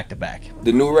dropped back to back.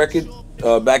 The new record,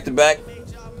 back to back,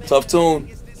 tough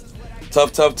tune,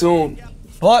 tough tune.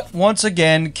 But once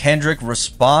again, Kendrick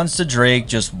responds to Drake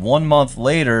just 1 month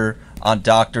later on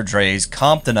Dr. Dre's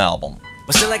Compton album.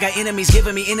 But still I got enemies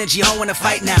giving me energy, I don't wanna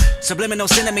fight now. Subliminal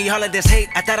sending me all of this hate,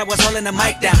 I thought I was holding the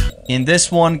mic down. In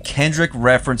this one, Kendrick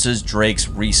references Drake's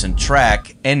recent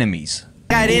track, Enemies.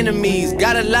 Got enemies,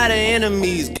 got a lot of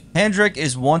enemies. Kendrick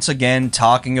is once again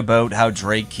talking about how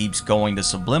Drake keeps going the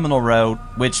subliminal route,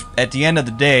 which at the end of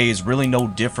the day is really no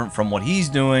different from what he's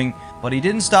doing, but he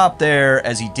didn't stop there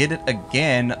as he did it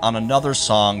again on another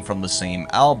song from the same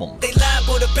album. They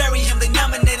liable to bury him, they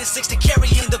nominated 6 to carry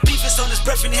him. The beef is on his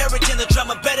breath, inheriting the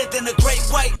drama better than the great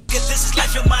white. Cause this is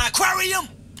life in my aquarium.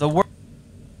 The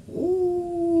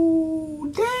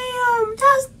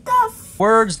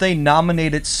words they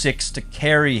nominated 6 to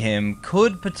carry him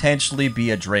could potentially be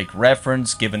a Drake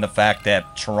reference, given the fact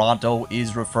that Toronto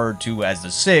is referred to as the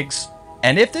 6.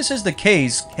 And if this is the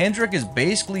case, Kendrick is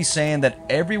basically saying that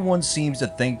everyone seems to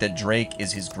think that Drake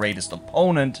is his greatest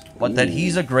opponent, but that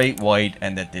he's a great white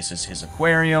and that this is his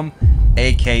aquarium,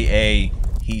 aka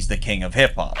he's the king of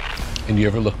hip-hop. And do you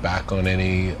ever look back on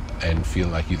any and feel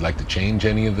like you'd like to change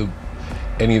any of the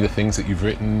things that you've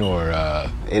written, or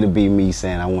it'll be me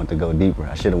saying I want to go deeper.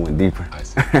 I should have went deeper. I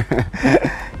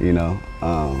see. You know,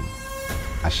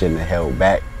 I shouldn't have held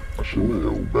back.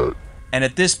 And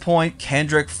at this point,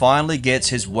 Kendrick finally gets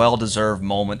his well-deserved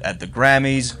moment at the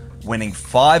Grammys, winning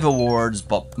 5 awards,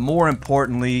 but more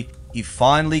importantly, he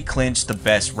finally clinched the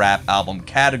Best Rap Album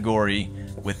category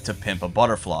with To Pimp a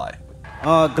Butterfly.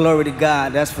 Oh, glory to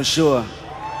God, that's for sure.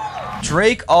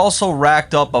 Drake also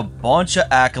racked up a bunch of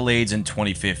accolades in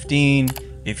 2015.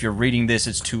 If you're reading this,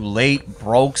 it's too late.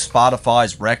 Broke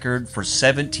Spotify's record for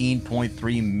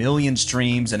 17.3 million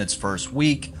streams in its first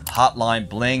week. Hotline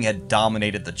Bling had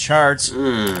dominated the charts,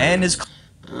 and his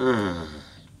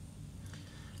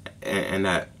and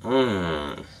that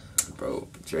bro,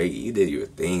 Drake, you did your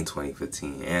thing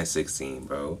 2015 and 16,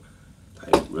 bro.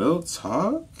 Like, real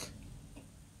talk,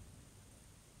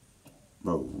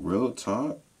 bro. Real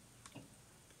talk.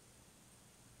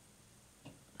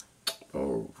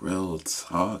 Oh, real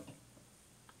talk.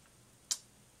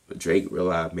 But Drake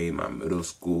realized made my middle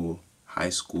school, high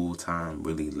school time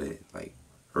really lit. Like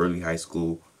early high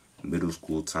school, middle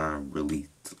school time really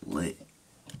lit.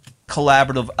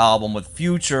 Collaborative album with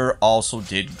Future also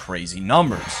did crazy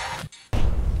numbers.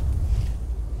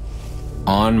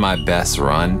 On my best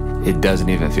run, it doesn't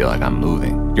even feel like I'm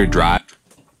moving. You're driving.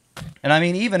 And I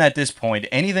mean, even at this point,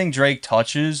 anything Drake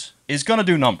touches is gonna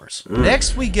do numbers.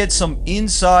 Next, we get some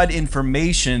inside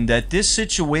information that this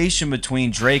situation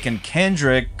between Drake and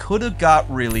Kendrick could have got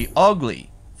really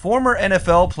ugly. Former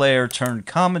NFL player turned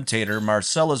commentator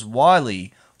Marcellus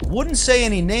Wiley wouldn't say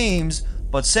any names,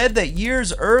 but said that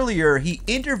years earlier he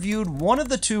interviewed one of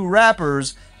the two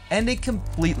rappers and it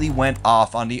completely went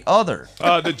off on the other.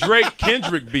 The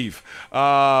Drake-Kendrick beef,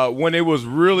 when it was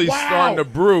really starting to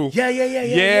brew.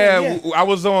 Yeah. I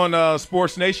was on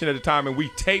Sports Nation at the time, and we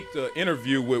taped an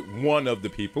interview with one of the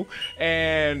people,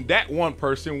 and that one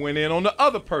person went in on the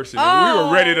other person. And we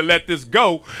were ready to let this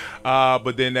go,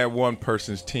 but then that one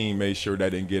person's team made sure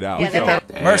that didn't get out.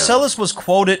 Marcellus was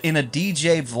quoted in a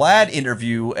DJ Vlad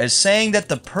interview as saying that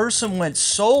the person went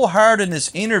so hard in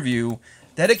this interview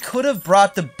that it could have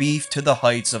brought the beef to the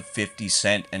heights of 50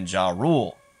 Cent and Ja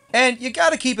Rule. And you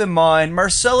gotta keep in mind,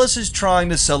 Marcellus is trying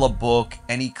to sell a book,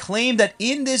 and he claimed that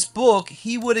in this book,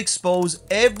 he would expose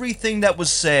everything that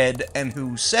was said and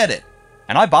who said it.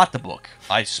 And I bought the book.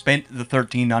 I spent the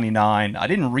 $13.99. I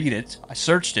didn't read it. I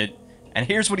searched it. And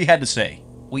here's what he had to say.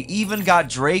 We even got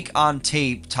Drake on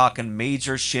tape talking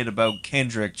major shit about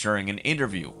Kendrick during an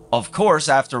interview. Of course,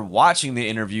 after watching the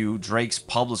interview, Drake's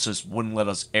publicist wouldn't let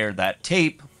us air that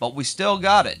tape, but we still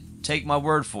got it. Take my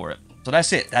word for it. So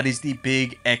that's it. That is the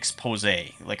big expose.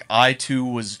 Like, I too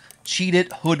was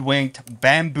cheated, hoodwinked,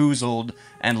 bamboozled,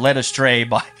 and led astray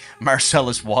by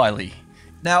Marcellus Wiley.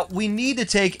 Now, we need to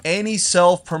take any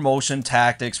self-promotion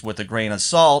tactics with a grain of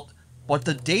salt, but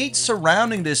the date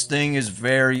surrounding this thing is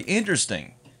very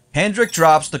interesting. Kendrick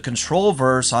drops the Control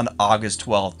verse on August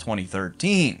 12,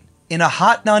 2013. In a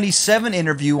Hot 97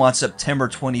 interview on September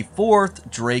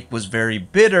 24th, Drake was very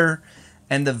bitter,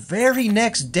 and the very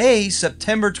next day,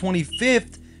 September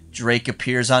 25th, Drake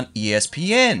appears on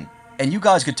ESPN. And you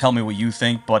guys could tell me what you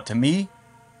think, but to me,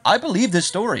 I believe this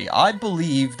story. I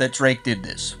believe that Drake did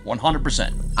this,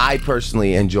 100%. I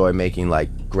personally enjoy making like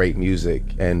great music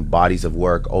and bodies of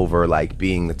work over like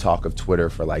being the talk of Twitter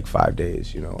for like 5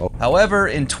 days, you know. However,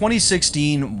 in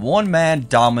 2016, one man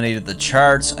dominated the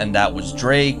charts, and that was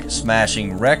Drake,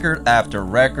 smashing record after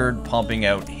record, pumping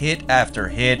out hit after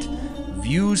hit.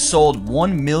 Views sold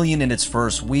 1 million in its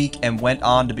first week and went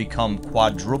on to become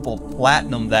quadruple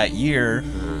platinum that year.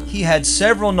 He had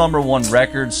several #1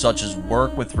 records such as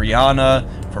Work with Rihanna,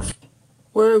 For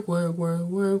Work, work, work,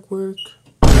 work, work.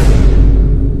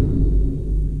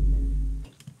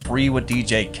 Free with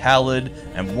DJ Khaled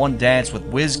and One Dance with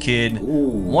WizKid.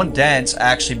 One Dance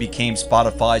actually became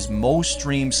Spotify's most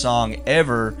streamed song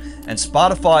ever, and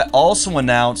Spotify also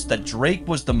announced that Drake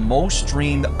was the most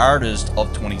streamed artist of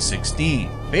 2016.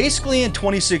 Basically in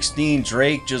 2016,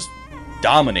 Drake just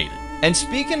dominated. And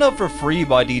speaking of For Free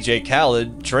by DJ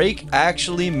Khaled, Drake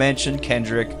actually mentioned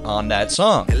Kendrick on that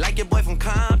song. Like your boy from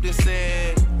Compton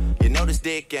said, you know this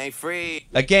dick ain't free.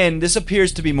 Again, this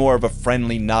appears to be more of a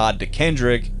friendly nod to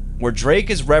Kendrick, where Drake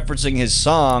is referencing his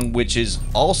song, which is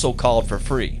also called For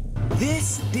Free.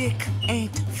 This dick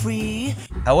ain't free.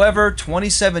 However,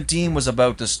 2017 was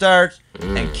about to start,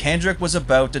 and Kendrick was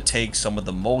about to take some of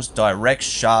the most direct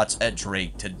shots at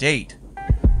Drake to date.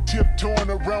 Tiptoeing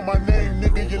around my name,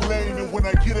 nigga, you lame. And when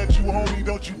I get at you, homie,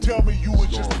 don't you tell me you was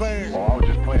just playing. Oh, I was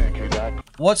just playing, K-Dot.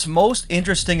 What's most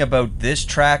interesting about this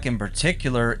track in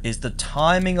particular is the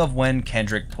timing of when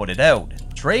Kendrick put it out.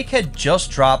 Drake had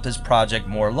just dropped his project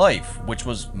More Life, which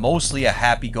was mostly a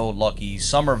happy-go-lucky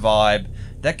summer vibe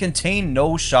that contained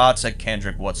no shots at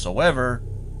Kendrick whatsoever,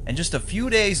 and just a few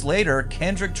days later,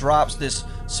 Kendrick drops this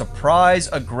surprise,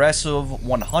 aggressive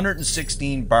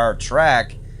 116-bar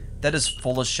track that is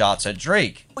full of shots at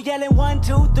Drake. Yelling 1,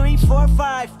 2, 3, 4,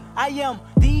 5. I am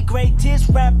the greatest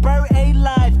rapper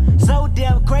alive. So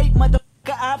damn great, motherfucker,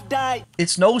 I've died.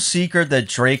 It's no secret that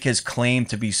Drake has claimed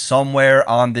to be somewhere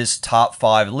on this top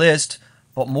 5 list,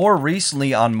 but more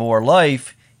recently on More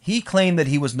Life, he claimed that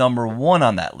he was #1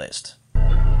 on that list.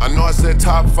 I know I said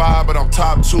top 5, but I'm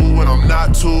top 2, and I'm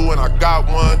not 2, and I got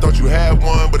one. Thought you had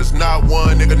one, but it's not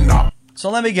one, nigga, nah. So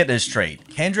let me get this straight.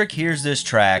 Kendrick hears this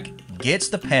track, gets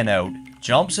the pen out,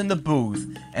 jumps in the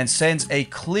booth, and sends a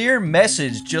clear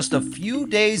message just a few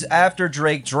days after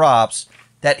Drake drops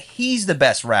that he's the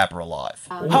best rapper alive.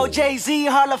 Oh, Jay-Z,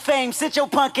 Hall of Fame, sit your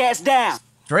punk ass down.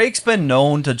 Drake's been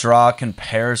known to draw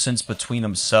comparisons between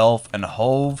himself and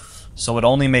Hove, so it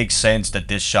only makes sense that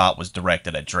this shot was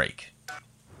directed at Drake.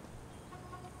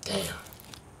 Damn.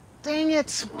 Dang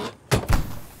it.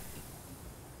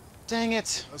 Dang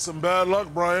it. That's some bad luck,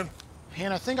 Brian.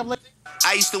 And I think I'm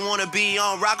I used to want to be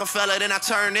on Rockefeller, then I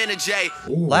turned into Jay.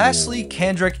 Lastly,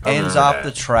 Kendrick ends off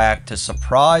the track to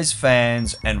surprise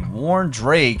fans and warn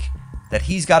Drake that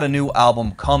he's got a new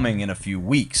album coming in a few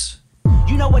weeks.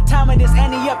 You know what time it is,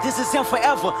 Annie up, this is him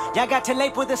forever. Y'all got till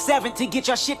April the 7th to get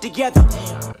your shit together.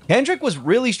 Kendrick was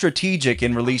really strategic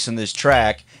in releasing this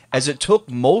track, as it took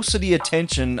most of the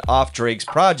attention off Drake's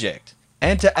project.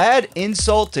 And to add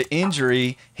insult to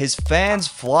injury, his fans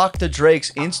flocked to Drake's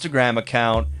Instagram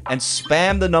account and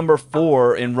spammed the number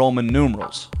 4 in Roman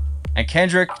numerals. And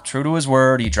Kendrick, true to his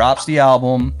word, he drops the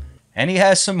album, and he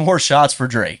has some more shots for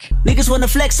Drake. Niggas wanna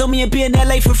flex on me and be in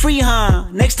LA for free, huh?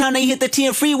 Next time they hit the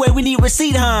 10 freeway, we need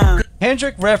receipt, huh?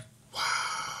 Kendrick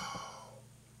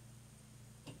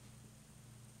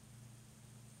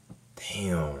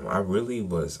Damn, I really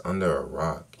was under a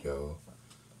rock, yo.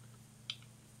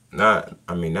 Not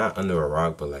under a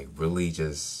rock, but like really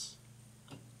just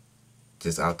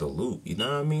out the loop. You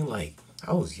know what I mean? Like,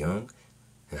 I was young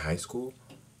in high school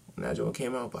when that joke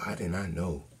came out, but I did not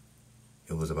know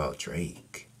it was about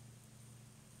Drake.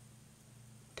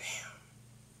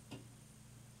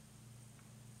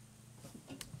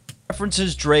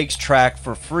 references Drake's track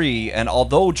For Free, and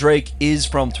although Drake is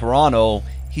from Toronto,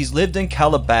 he's lived in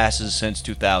Calabasas since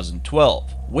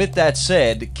 2012. With that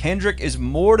said, Kendrick is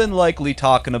more than likely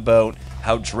talking about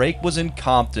how Drake was in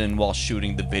Compton while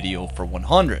shooting the video for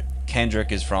 100.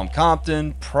 Kendrick is from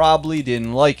Compton, probably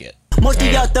didn't like it. Most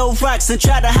of y'all throw rocks and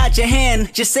try to hide your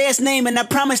hand. Just say his name and I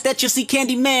promise that you'll see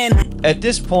Candyman. At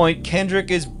this point,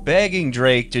 Kendrick is begging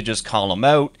Drake to just call him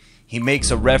out. He makes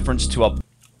a reference to a...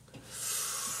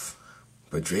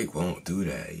 But Drake won't do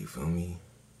that, you feel me?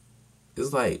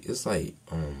 It's like,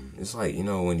 you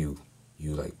know, when you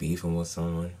like beefing with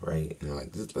someone, right? And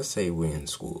like, let's say we're in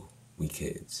school, we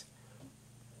kids.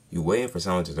 You waiting for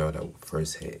someone to throw that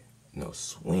first hit, you know,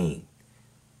 swing.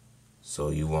 So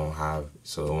it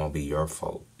won't be your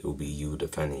fault. It will be you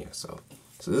defending yourself.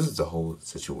 So this is the whole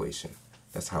situation.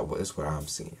 That's what I'm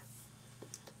seeing.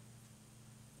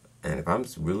 And if I'm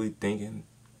really thinking,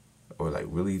 or like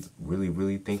really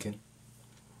thinking,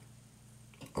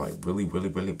 or like really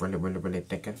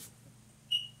thinking,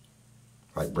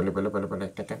 like really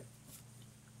thinking,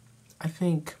 I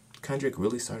think Kendrick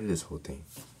really started this whole thing.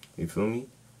 You feel me?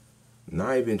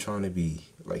 Not even trying to be,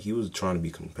 like, he was trying to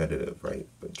be competitive, right?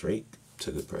 But Drake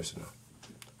took it personal.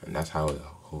 And that's how it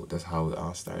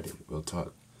all started, real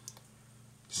talk.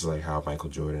 Just like how Michael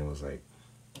Jordan was like,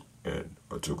 and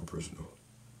I took it personal.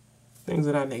 Things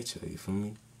of that nature, you feel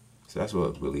me? So that's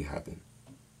what really happened.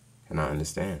 and I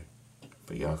understand.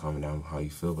 But y'all comment down how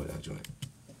you feel about that joint.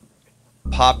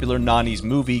 Popular 90s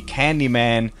movie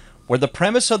Candyman, where the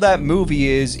premise of that movie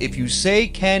is if you say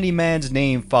Candyman's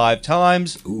name 5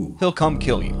 times, he'll come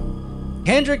kill you.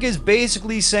 Kendrick is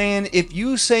basically saying if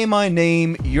you say my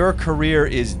name, your career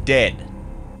is dead.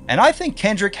 And I think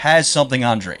Kendrick has something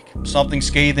on Drake. Something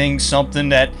scathing, something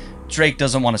that Drake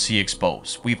doesn't want to see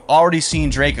exposed. We've already seen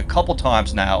Drake a couple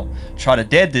times now try to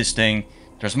dead this thing.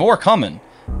 There's more coming.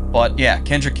 But yeah,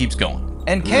 Kendrick keeps going.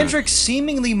 And Kendrick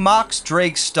seemingly mocks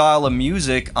Drake's style of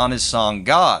music on his song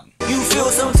God. You feel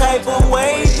some type of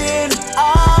way, then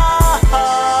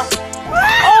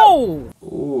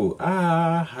Ooh,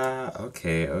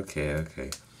 okay.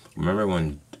 Remember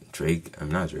when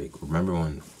remember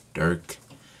when Dirk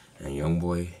and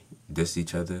Youngboy dissed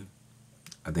each other?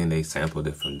 I think they sampled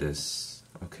it from this.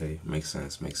 Okay, makes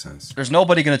sense. There's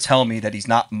nobody gonna tell me that he's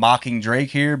not mocking Drake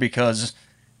here, because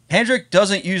Kendrick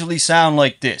doesn't usually sound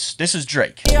like this. This is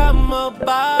Drake. I'm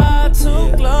about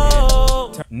to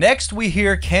glow. Next, we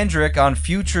hear Kendrick on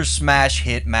Future's smash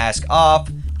hit Mask Off,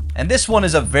 and this one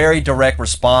is a very direct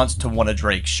response to one of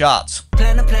Drake's shots.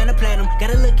 Platinum.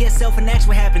 Gotta look at self and ask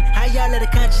what happened. How y'all let a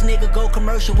conscious nigga go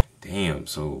commercial? Damn,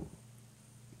 so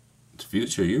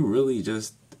Future, you really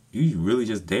just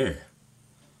there.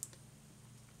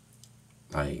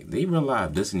 Like, they real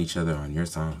live dissing each other on your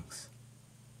songs.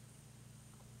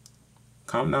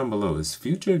 Comment down below. Is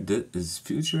Future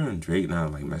and Drake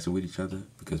not like messing with each other?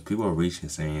 Because people are reaching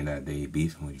saying that they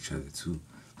beefing with each other too.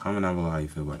 Comment down below how you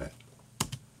feel about that.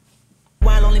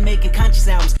 While only making conscious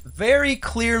albums. Very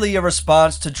clearly a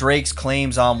response to Drake's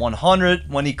claims on 100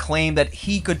 when he claimed that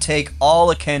he could take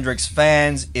all of Kendrick's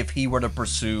fans if he were to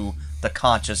pursue the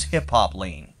conscious hip-hop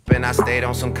lane. And I stayed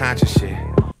on some conscious shit.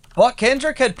 But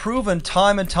Kendrick had proven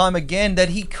time and time again that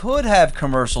he could have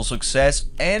commercial success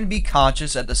and be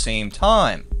conscious at the same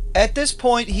time. At this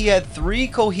point, he had 3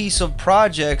 cohesive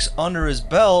projects under his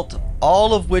belt,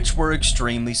 all of which were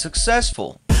extremely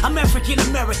successful. I'm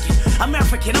African-American, I'm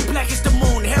black as the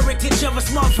moon, heritage of a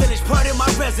small village, part of my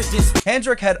residence.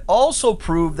 Kendrick had also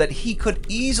proved that he could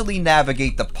easily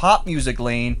navigate the pop music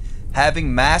lane,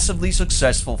 having massively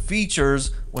successful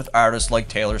features with artists like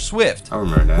Taylor Swift. I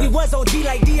remember that. We was OG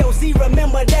like DOC,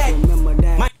 remember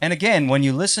that. And again, when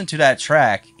you listen to that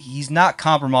track, he's not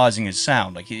compromising his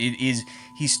sound. Like, he's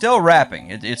still rapping.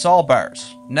 It's all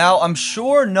bars. Now, I'm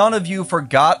sure none of you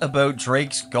forgot about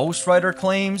Drake's ghostwriter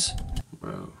claims.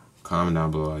 Bro, comment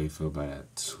down below how you feel about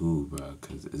that too, bro.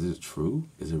 Because is it true?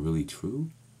 Is it really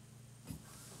true?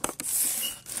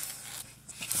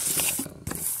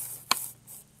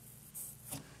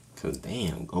 Because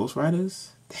damn, ghostwriters?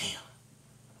 Damn.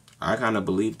 I kind of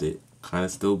believed it. Kind of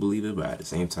still believe it, but at the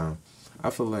same time, I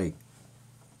feel like,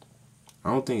 I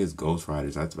don't think it's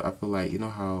ghostwriters. I feel like, you know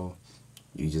how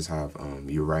you just have,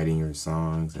 you're writing your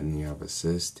songs and then you have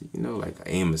assist, you know, like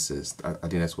aim assist. I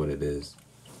think that's what it is.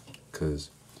 Because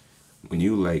when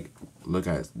you like look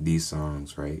at these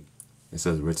songs, right, it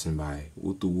says written by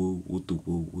Woo-to-woo,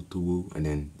 Woo-to-woo, Woo-to-woo, and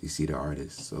then you see the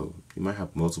artist. So you might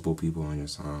have multiple people on your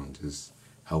song just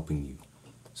helping you.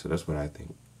 So that's what I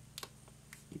think.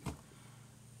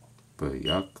 But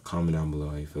y'all comment down below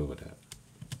how you feel with that.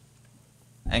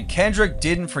 And Kendrick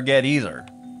didn't forget either.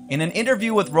 In an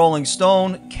interview with Rolling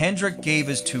Stone, Kendrick gave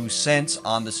his 2 cents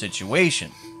on the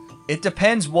situation. It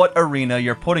depends what arena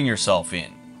you're putting yourself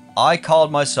in. I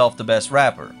called myself the best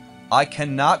rapper. I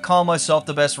cannot call myself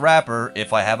the best rapper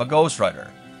if I have a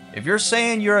ghostwriter. If you're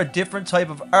saying you're a different type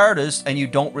of artist and you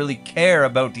don't really care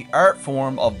about the art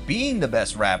form of being the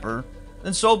best rapper,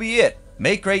 then so be it.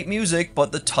 Make great music,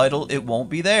 but the title, it won't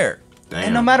be there. Damn.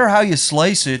 And no matter how you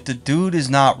slice it, the dude is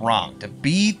not wrong. To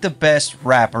be the best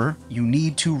rapper, you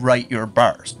need to write your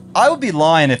bars. I would be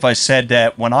lying if I said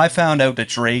that when I found out that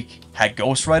Drake had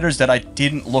ghostwriters that I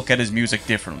didn't look at his music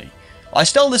differently. I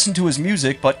still listen to his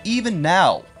music, but even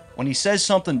now, when he says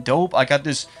something dope, I got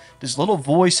this little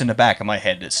voice in the back of my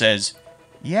head that says,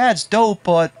 yeah, it's dope,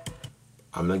 but...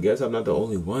 I guess I'm not the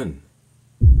only one.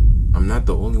 I'm not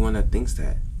the only one that thinks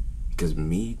that. Because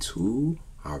me too,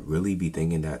 I really be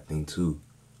thinking that thing too.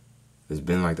 It's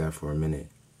been like that for a minute.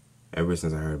 Ever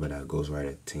since I heard about that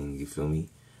ghostwriter thing, you feel me?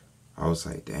 I was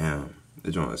like, damn,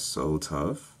 this joint is so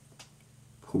tough.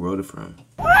 Who wrote it from?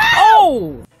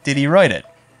 Oh! Did he write it?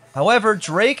 However,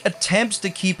 Drake attempts to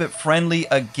keep it friendly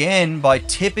again by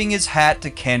tipping his hat to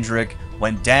Kendrick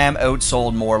when Damn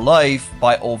outsold More Life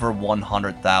by over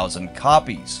 100,000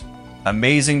 copies.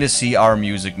 Amazing to see our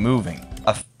music moving.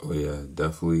 Oh yeah,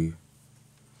 definitely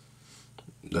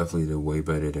did way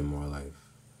better than More Life.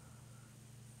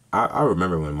 I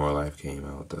remember when More Life came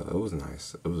out though. It was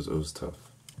nice. It was tough.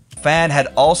 Fan had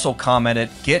also commented,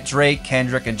 "Get Drake,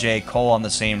 Kendrick, and J. Cole on the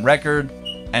same record,"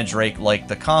 and Drake liked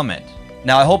the comment.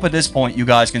 Now I hope at this point you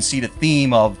guys can see the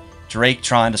theme of Drake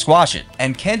trying to squash it.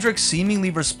 And Kendrick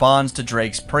seemingly responds to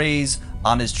Drake's praise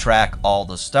on his track All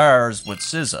the Stars with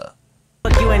SZA.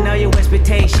 Fuck you and all your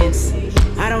expectations.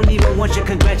 I don't even want your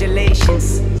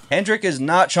congratulations. Kendrick is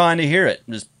not trying to hear it.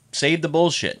 Just save the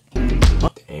bullshit.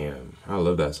 Damn, I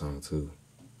love that song too.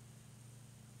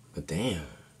 But damn,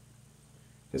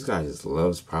 this guy just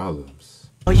loves problems.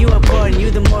 Oh, you important, you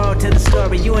the moral to the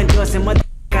story. You endorsing mother.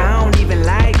 I don't even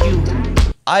like you.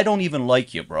 I don't even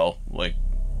like you, bro. Like,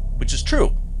 which is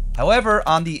true. However,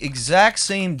 on the exact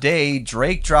same day,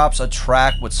 Drake drops a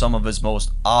track with some of his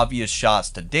most obvious shots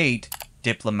to date,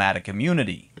 Diplomatic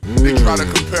Immunity. They try to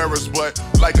compare us, but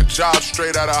like a job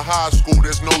straight out of high school,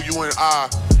 there's no you and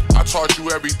I taught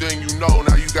you everything you know,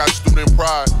 now you got student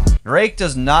pride. Drake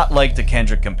does not like the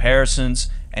Kendrick comparisons,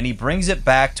 and he brings it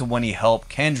back to when he helped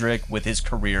Kendrick with his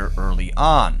career early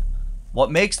on.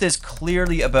 What makes this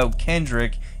clearly about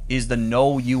Kendrick is the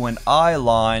No You and I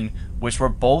line, which were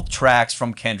both tracks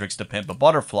from Kendrick's To Pimp a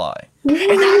Butterfly. And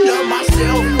I love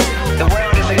myself. The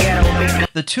world is a ghetto.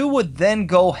 The two would then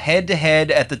go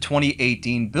head-to-head at the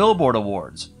 2018 Billboard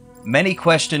Awards. Many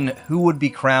question who would be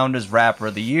crowned as Rapper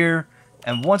of the Year,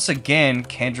 and once again,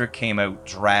 Kendrick came out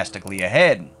drastically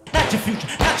ahead. Not your future,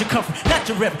 not your comfort, not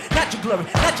your reverence, not your glory,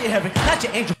 not your heaven, not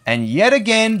your angel. And yet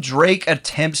again, Drake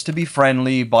attempts to be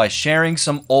friendly by sharing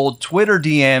some old Twitter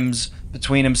DMs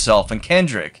between himself and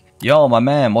Kendrick. Yo, my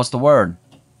man, what's the word?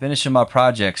 Finishing my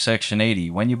project, Section 80.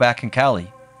 When you back in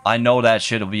Cali? I know that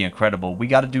shit'll be incredible. We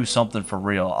gotta do something for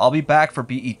real. I'll be back for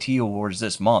BET Awards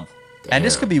this month. Damn. And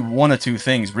this could be one of two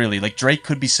things, really. Like, Drake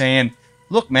could be saying,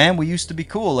 look, man, we used to be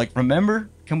cool. Like, remember?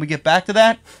 Can we get back to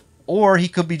that? Or he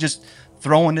could be just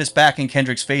throwing this back in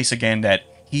Kendrick's face again, that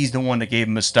he's the one that gave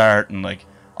him a start and like,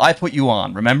 I put you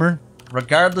on, remember?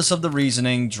 Regardless of the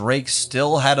reasoning, Drake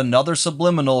still had another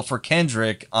subliminal for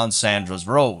Kendrick on Sandra's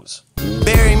Rose.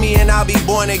 Bury me and I'll be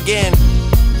born again.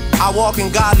 I walk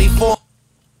in godly form.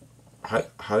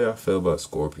 How y'all feel about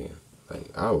Scorpion?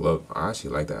 Like, I actually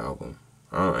like the album.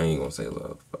 I ain't gonna say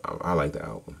love, but I like the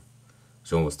album.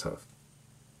 Joan was tough.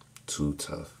 Too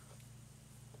tough.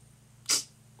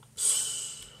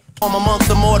 I'm amongst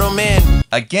the mortal men.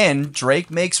 Again, Drake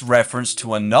makes reference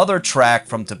to another track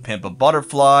from To Pimp a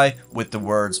Butterfly with the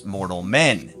words Mortal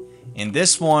Men. In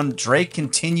this one, Drake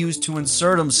continues to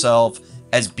insert himself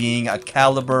as being a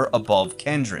caliber above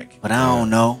Kendrick. But I don't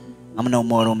know. I'm no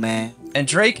mortal man. And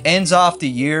Drake ends off the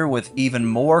year with even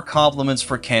more compliments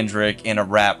for Kendrick in a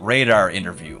Rap Radar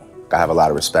interview. I have a lot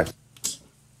of respect.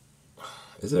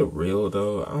 Is it real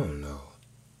though? I don't know.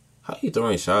 How you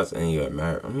throwing shots and you get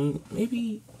married? I mean,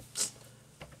 maybe,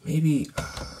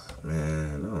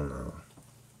 man, I don't know.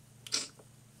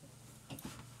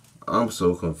 I'm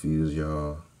so confused,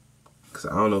 y'all. Because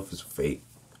I don't know if it's fake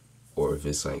or if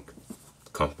it's like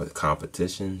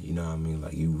competition, you know what I mean?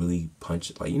 Like, you really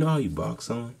punch, like, you know how you box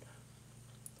someone?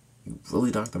 You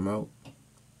really knock them out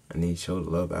and then you show the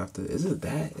love after? Is it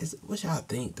that? What y'all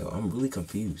think, though? I'm really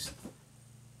confused.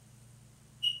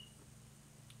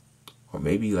 Or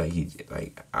maybe, like, he,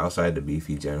 like, outside the beef,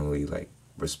 he generally, like,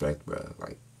 respect, bro.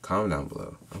 Like, calm down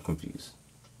below. I'm confused.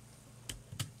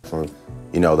 From,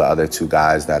 you know, the other two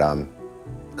guys that I'm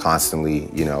constantly,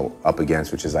 you know, up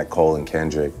against, which is like Cole and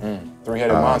Kendrick.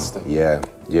 Three-headed monster.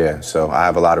 Yeah. So I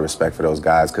have a lot of respect for those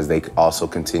guys because they also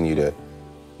continue to,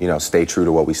 you know, stay true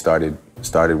to what we started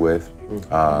with,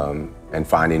 and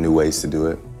finding new ways to do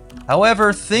it.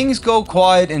 However, things go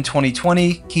quiet in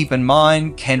 2020. Keep in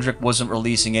mind, Kendrick wasn't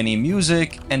releasing any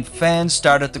music, and fans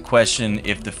started to question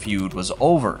if the feud was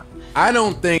over. I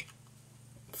don't think.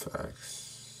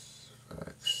 Facts.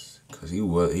 Cause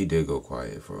he did go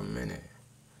quiet for a minute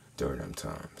during them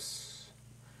times.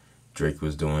 Drake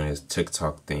was doing his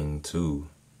TikTok thing too.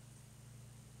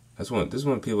 This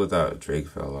one people thought Drake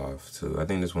fell off too. I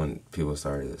think this one people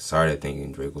started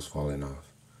thinking Drake was falling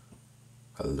off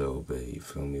a little bit. You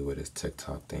feel me, with his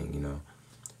TikTok thing, you know.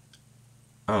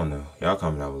 I don't know. Y'all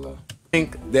comment down below. I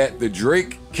think that the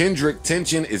Drake-Kendrick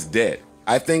tension is dead.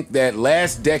 I think that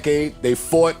last decade they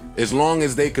fought as long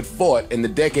as they could fought, and the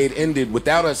decade ended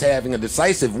without us having a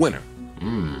decisive winner.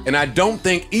 And I don't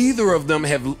think either of them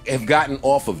have gotten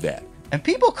off of that. And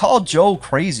people call Joe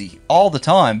crazy all the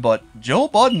time, but Joe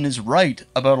Budden is right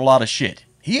about a lot of shit.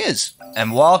 He is.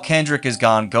 And while Kendrick has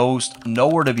gone ghost,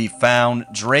 nowhere to be found,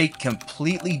 Drake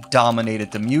completely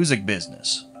dominated the music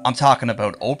business. I'm talking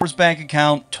about Oprah's bank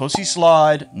account, Tootsie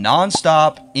Slide,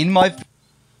 Nonstop, In My...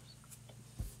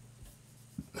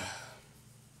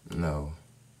 No.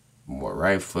 More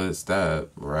right foot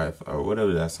step, right, or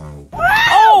whatever that song was.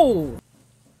 Oh!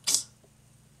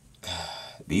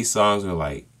 These songs were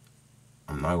like,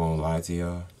 I'm not gonna lie to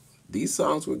y'all. These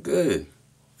songs were good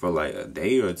for like a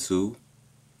day or two.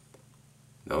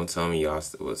 Don't tell me y'all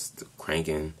was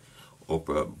cranking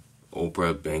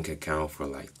Oprah bank account for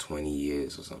like 20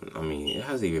 years or something. I mean, it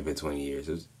hasn't even been 20 years.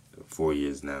 It was 4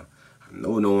 years now. I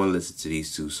know no one listens to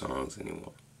these two songs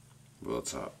anymore. Real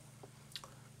talk.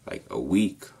 Like a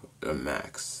week or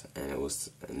max, and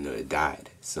it died.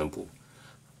 Simple.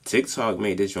 TikTok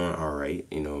made this joint alright,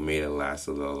 you know, made it last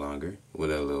a little longer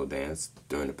with a little dance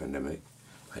during the pandemic.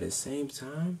 But at the same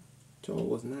time, joint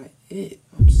was not it.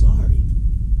 I'm sorry.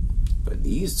 But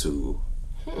these two,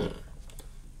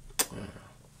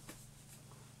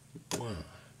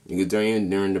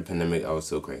 during the pandemic, I was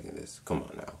still cranking this. Come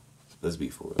on now. Let's be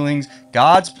for real.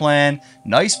 God's Plan,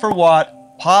 Nice for What,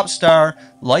 Pop Star,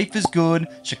 Life is Good,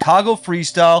 Chicago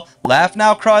Freestyle, Laugh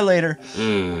Now, Cry Later.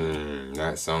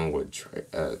 That song with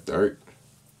Dirk.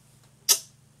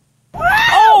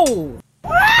 Oh!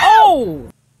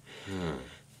 Oh!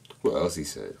 What else he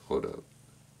said? Hold up.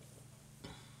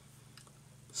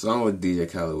 Song with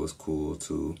DJ Khaled was cool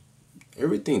too.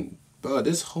 Everything, bro.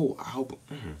 This whole album,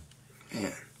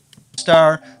 man.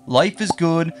 Star, Life is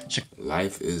Good.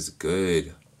 Life is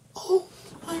Good. Oh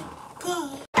my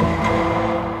God.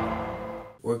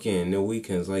 Working the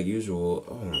weekends like usual.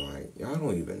 Oh my, y'all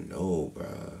don't even know,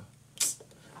 bro.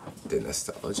 The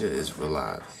nostalgia is real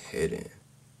live hidden.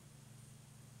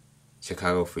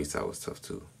 Chicago Freestyle was tough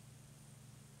too.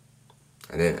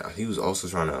 And then he was also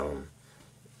trying to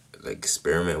like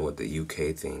experiment with the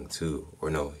UK thing too. Or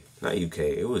no, not UK.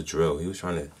 It was drill. He was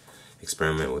trying to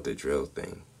experiment with the drill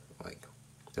thing. Like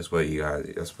that's what you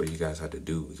guys had to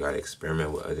do. You gotta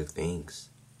experiment with other things.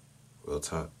 Real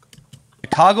talk.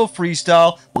 Chicago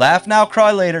Freestyle, Laugh Now,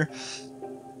 Cry Later.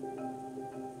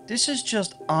 This is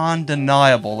just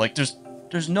undeniable. Like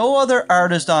there's no other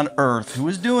artist on earth who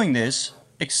is doing this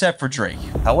except for Drake.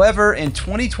 However, in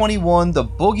 2021, the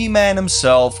boogeyman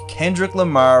himself, Kendrick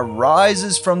Lamar,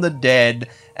 rises from the dead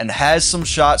and has some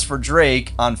shots for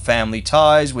Drake on Family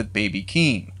Ties with Baby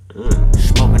Keem.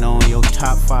 Smoking on your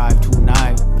top 5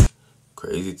 tonight.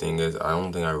 Crazy thing is, I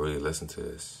don't think I really listened to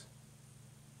this.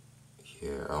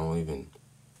 Yeah, I don't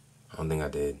think I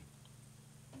did.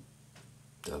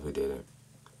 Definitely didn't.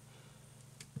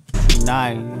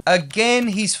 Again,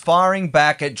 he's firing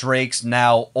back at Drake's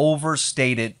now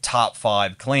overstated top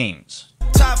 5 claims.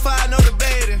 Top 5, no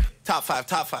debating. Top 5,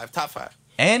 top 5, top 5.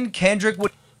 And Kendrick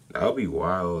would... That would be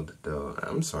wild, though.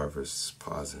 I'm sorry for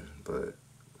pausing, but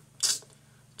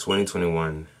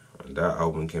 2021, that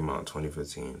album came out in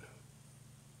 2015.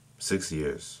 6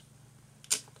 years.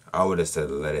 I would have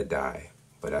said let it die,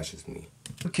 but that's just me.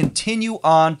 Continue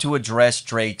on to address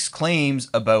Drake's claims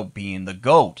about being the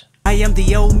GOAT. I am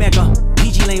the Omega.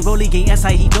 PG Lane Rolly Gang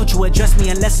SIE. Don't you address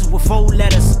me unless it's with 4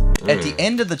 letters. At the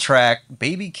end of the track,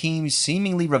 Baby Keem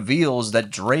seemingly reveals that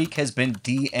Drake has been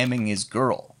DMing his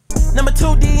girl. Number 2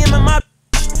 DMing my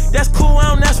that's cool,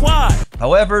 that's why.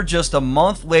 However, just a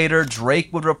month later,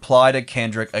 Drake would reply to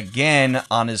Kendrick again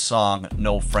on his song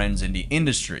No Friends in the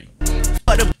Industry.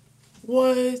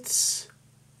 What?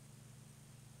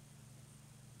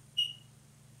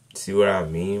 See what I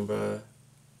mean, bruh?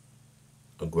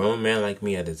 A grown man like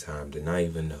me at the time did not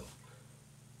even know.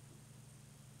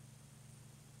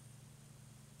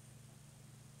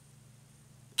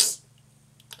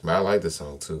 But I like the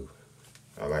song too.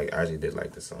 I actually did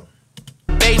like the song.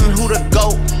 Bating who to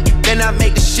go. Then I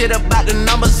make the shit about the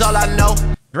numbers, all I know.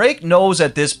 Drake knows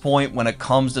at this point when it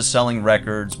comes to selling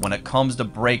records, when it comes to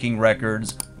breaking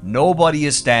records, nobody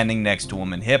is standing next to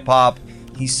him in hip-hop.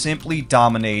 He simply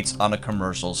dominates on a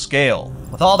commercial scale.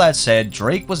 With all that said,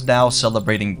 Drake was now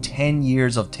celebrating 10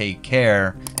 years of Take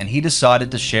Care, and he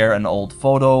decided to share an old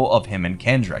photo of him and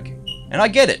Kendrick. And I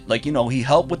get it, like, you know, he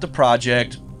helped with the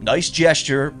project, nice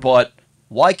gesture, but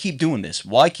why keep doing this?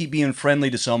 Why keep being friendly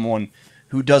to someone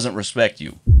who doesn't respect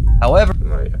you? However,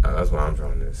 like, that's what I'm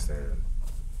trying to understand.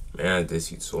 Man, I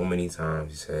dissed you so many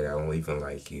times. You said I don't even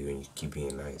like you, and you keep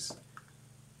being nice.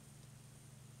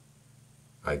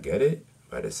 I get it.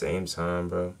 But at the same time,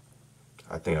 bro,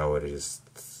 I think I would have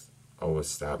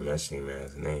stopped mentioning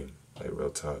man's name. Like, real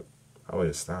talk. I would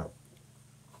have stopped.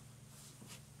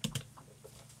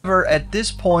 However, at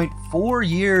this point, 4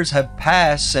 years have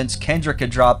passed since Kendrick had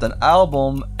dropped an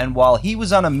album, and while he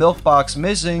was on a Milk Box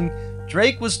Missing,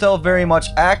 Drake was still very much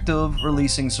active,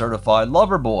 releasing Certified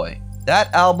Lover Boy.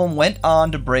 That album went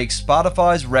on to break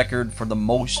Spotify's record for the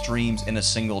most streams in a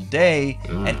single day,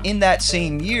 and in that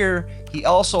same year, he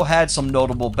also had some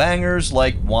notable bangers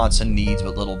like Wants and Needs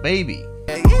with Lil Baby.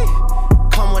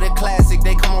 Come with a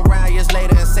years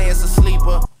later and say it's a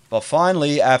sleeper. But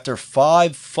finally, after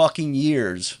 5 fucking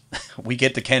years, we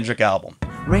get the Kendrick album.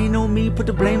 Rain on me, put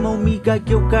the blame on me, got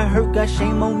guilt, got hurt, got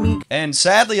shame on me. And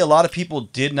sadly, a lot of people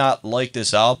did not like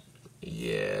this album.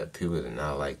 Yeah, people did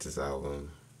not like this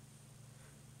album.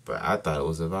 But I thought it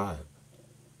was a vibe.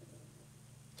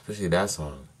 Especially that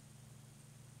song.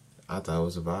 I thought it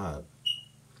was a vibe.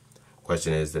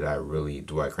 Question is,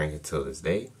 do I crank it till this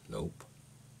day? Nope.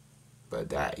 But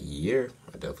that year,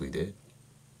 I definitely did.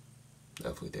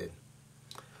 Definitely did.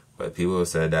 But people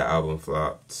said that album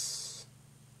flopped.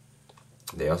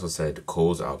 They also said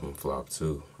Cole's album flopped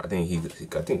too. I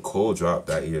think Cole dropped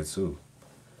that year too.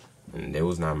 And they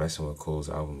was not messing with Cole's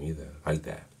album either, like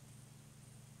that.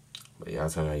 But y'all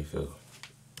tell me how you feel.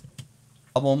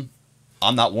 Album,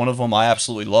 I'm not one of them. I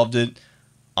absolutely loved it.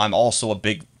 I'm also a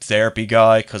big therapy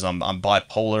guy because I'm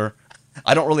bipolar.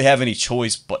 I don't really have any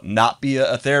choice but not be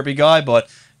a therapy guy,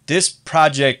 but this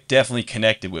project definitely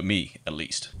connected with me, at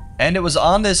least. And it was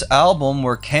on this album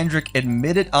where Kendrick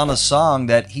admitted on a song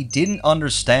that he didn't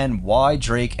understand why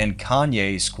Drake and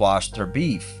Kanye squashed their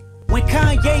beef. When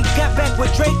Kanye got back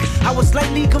with Drake, I was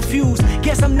slightly confused.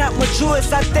 Guess I'm not mature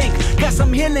as I think. Got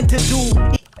some healing to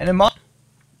do. And in my...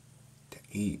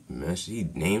 He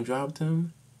name dropped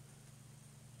him?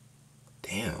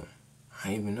 Damn,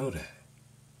 I didn't even know that.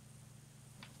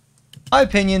 In my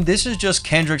opinion, this is just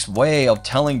Kendrick's way of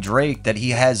telling Drake that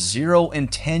he has zero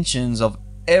intentions of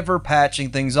ever patching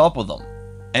things up with him.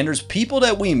 And there's people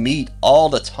that we meet all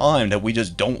the time that we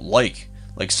just don't like.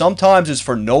 Like sometimes it's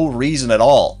for no reason at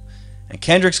all. And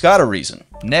Kendrick's got a reason.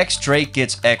 Next, Drake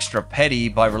gets extra petty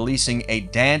by releasing a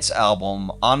dance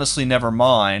album, Honestly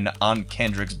Nevermind, on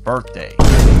Kendrick's birthday.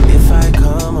 If I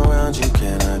come around you,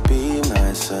 can I be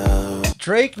myself?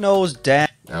 Drake knows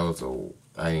that was old.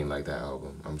 I didn't like that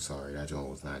album. I'm sorry, that joint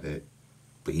was not it.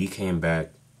 But he came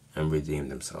back and redeemed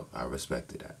himself. I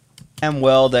respected that. And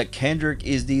well, that Kendrick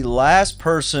is the last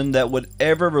person that would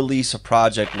ever release a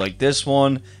project like this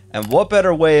one. And what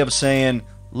better way of saying,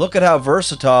 look at how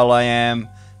versatile I am,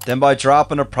 than by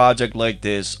dropping a project like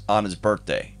this on his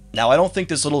birthday. Now, I don't think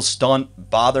this little stunt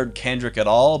bothered Kendrick at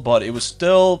all, but it was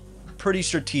still pretty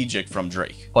strategic from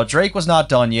Drake. But Drake was not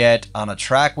done yet. On a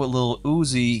track with Lil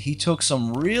Uzi, he took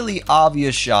some really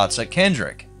obvious shots at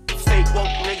Kendrick. Fake woke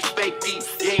niggas, fake deep.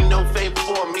 You ain't no favor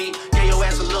for me. Gave your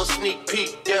ass a little sneak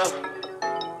peek, yeah.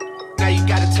 Now you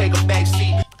gotta take a back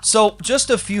seat. So,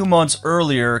 just a few months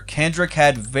earlier, Kendrick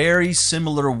had very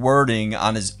similar wording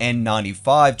on his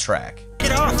N95 track.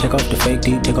 Take off the fake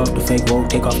deep, take off the fake woke,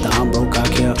 take off the I'm broke, I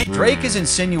care. Drake is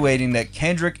insinuating that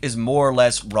Kendrick is more or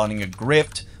less running a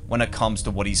grift when it comes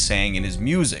to what he's saying in his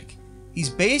music. He's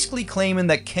basically claiming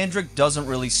that Kendrick doesn't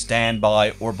really stand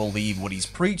by or believe what he's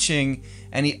preaching,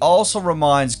 and he also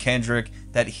reminds Kendrick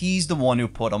that he's the one who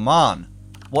put him on.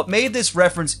 What made this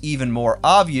reference even more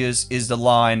obvious is the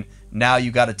line, "Now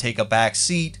you gotta take a back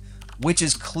seat," which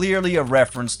is clearly a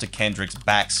reference to Kendrick's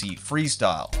backseat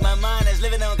freestyle. My mind is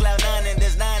living on cloud nine and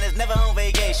this nine is never on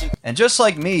vacation. And just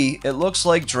like me, it looks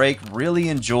like Drake really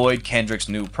enjoyed Kendrick's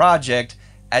new project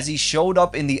as he showed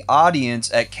up in the audience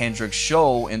at Kendrick's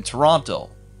show in Toronto.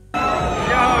 Yo,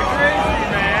 crazy,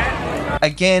 man.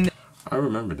 Again, I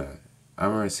remember that. I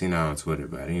remember seeing that on Twitter,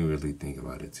 but I didn't really think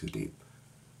about it too deep.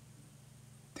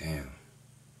 Damn.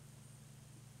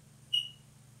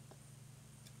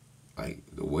 Like,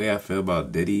 the way I feel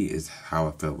about Diddy is how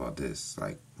I feel about this.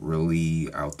 Like,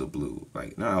 really out the blue.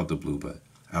 Like, not out the blue, but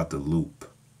out the loop.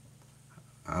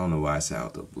 I don't know why I said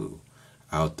out the blue.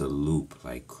 Out the loop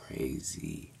like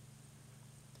crazy.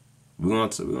 We're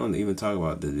gonna even talk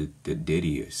about the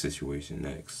Diddy situation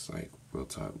next. Like, real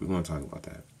talk. We're gonna talk about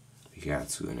that. We got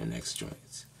to in the next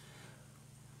joints.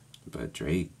 But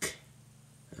Drake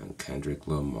and Kendrick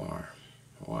Lamar.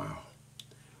 Wow.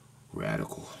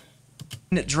 Radical.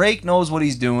 Drake knows what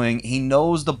he's doing. He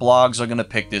knows the blogs are going to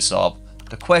pick this up.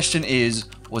 The question is,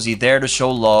 was he there to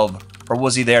show love or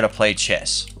was he there to play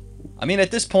chess? I mean, at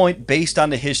this point, based on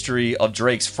the history of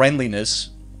Drake's friendliness,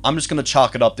 I'm just going to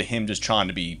chalk it up to him just trying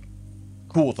to be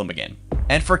cool with him again.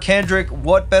 And for Kendrick,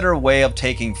 what better way of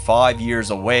taking 5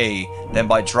 years away than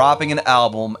by dropping an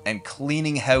album and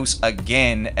cleaning house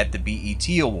again at the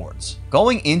BET Awards?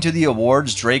 Going into the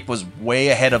awards, Drake was way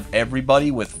ahead of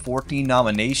everybody with 14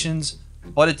 nominations,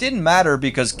 but it didn't matter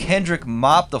because Kendrick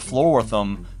mopped the floor with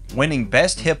them, winning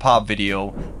Best Hip Hop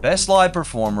Video, Best Live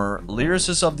Performer,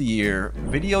 Lyricist of the Year,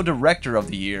 Video Director of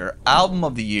the Year, Album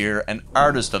of the Year, and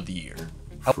Artist of the Year.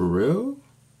 For real?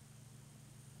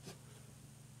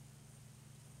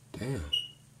 Damn.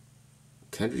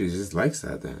 Kendrick just likes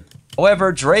that then.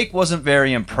 However, Drake wasn't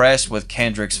very impressed with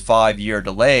Kendrick's 5-year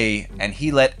delay, and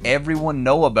he let everyone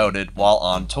know about it while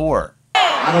on tour.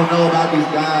 I don't know about these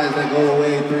guys that go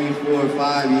away 3, 4,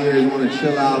 5 years, want to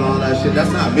chill out, all that shit.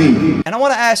 That's not me. And I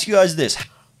want to ask you guys this.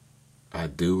 I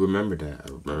do remember that.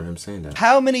 I remember him saying that.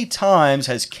 How many times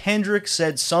has Kendrick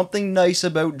said something nice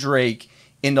about Drake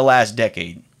in the last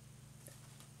decade?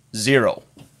 0.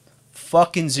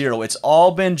 Fucking 0. It's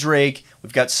all been Drake.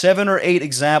 We've got 7 or 8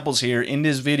 examples here in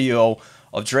this video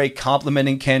of Drake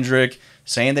complimenting Kendrick,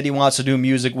 saying that he wants to do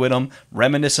music with him,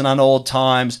 reminiscing on old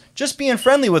times, just being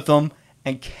friendly with him,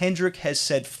 and Kendrick has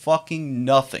said fucking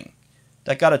nothing.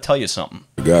 That gotta tell you something.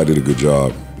 The guy did a good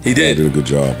job. He did. Did a good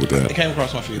job with that. It came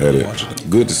across my feed.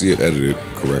 Good to see it edited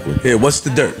correctly. Yeah, what's the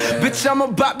dirt? Bitch, I'm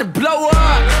about to blow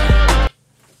up.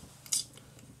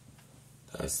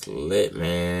 That's lit,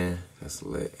 man. That's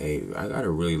lit. Hey, I gotta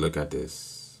really look at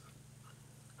this.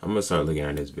 I'm gonna start looking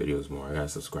at his videos more. I gotta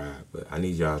subscribe, but I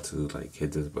need y'all to like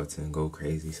hit this button, go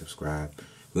crazy, subscribe.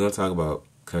 We're gonna talk about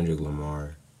Kendrick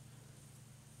Lamar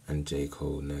and J.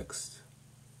 Cole next.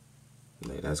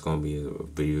 Like, that's gonna be a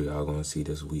video y'all gonna see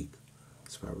this week.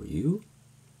 So if I were you,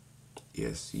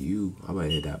 yes, you, I might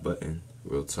hit that button.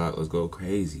 Real talk, let's go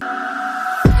crazy.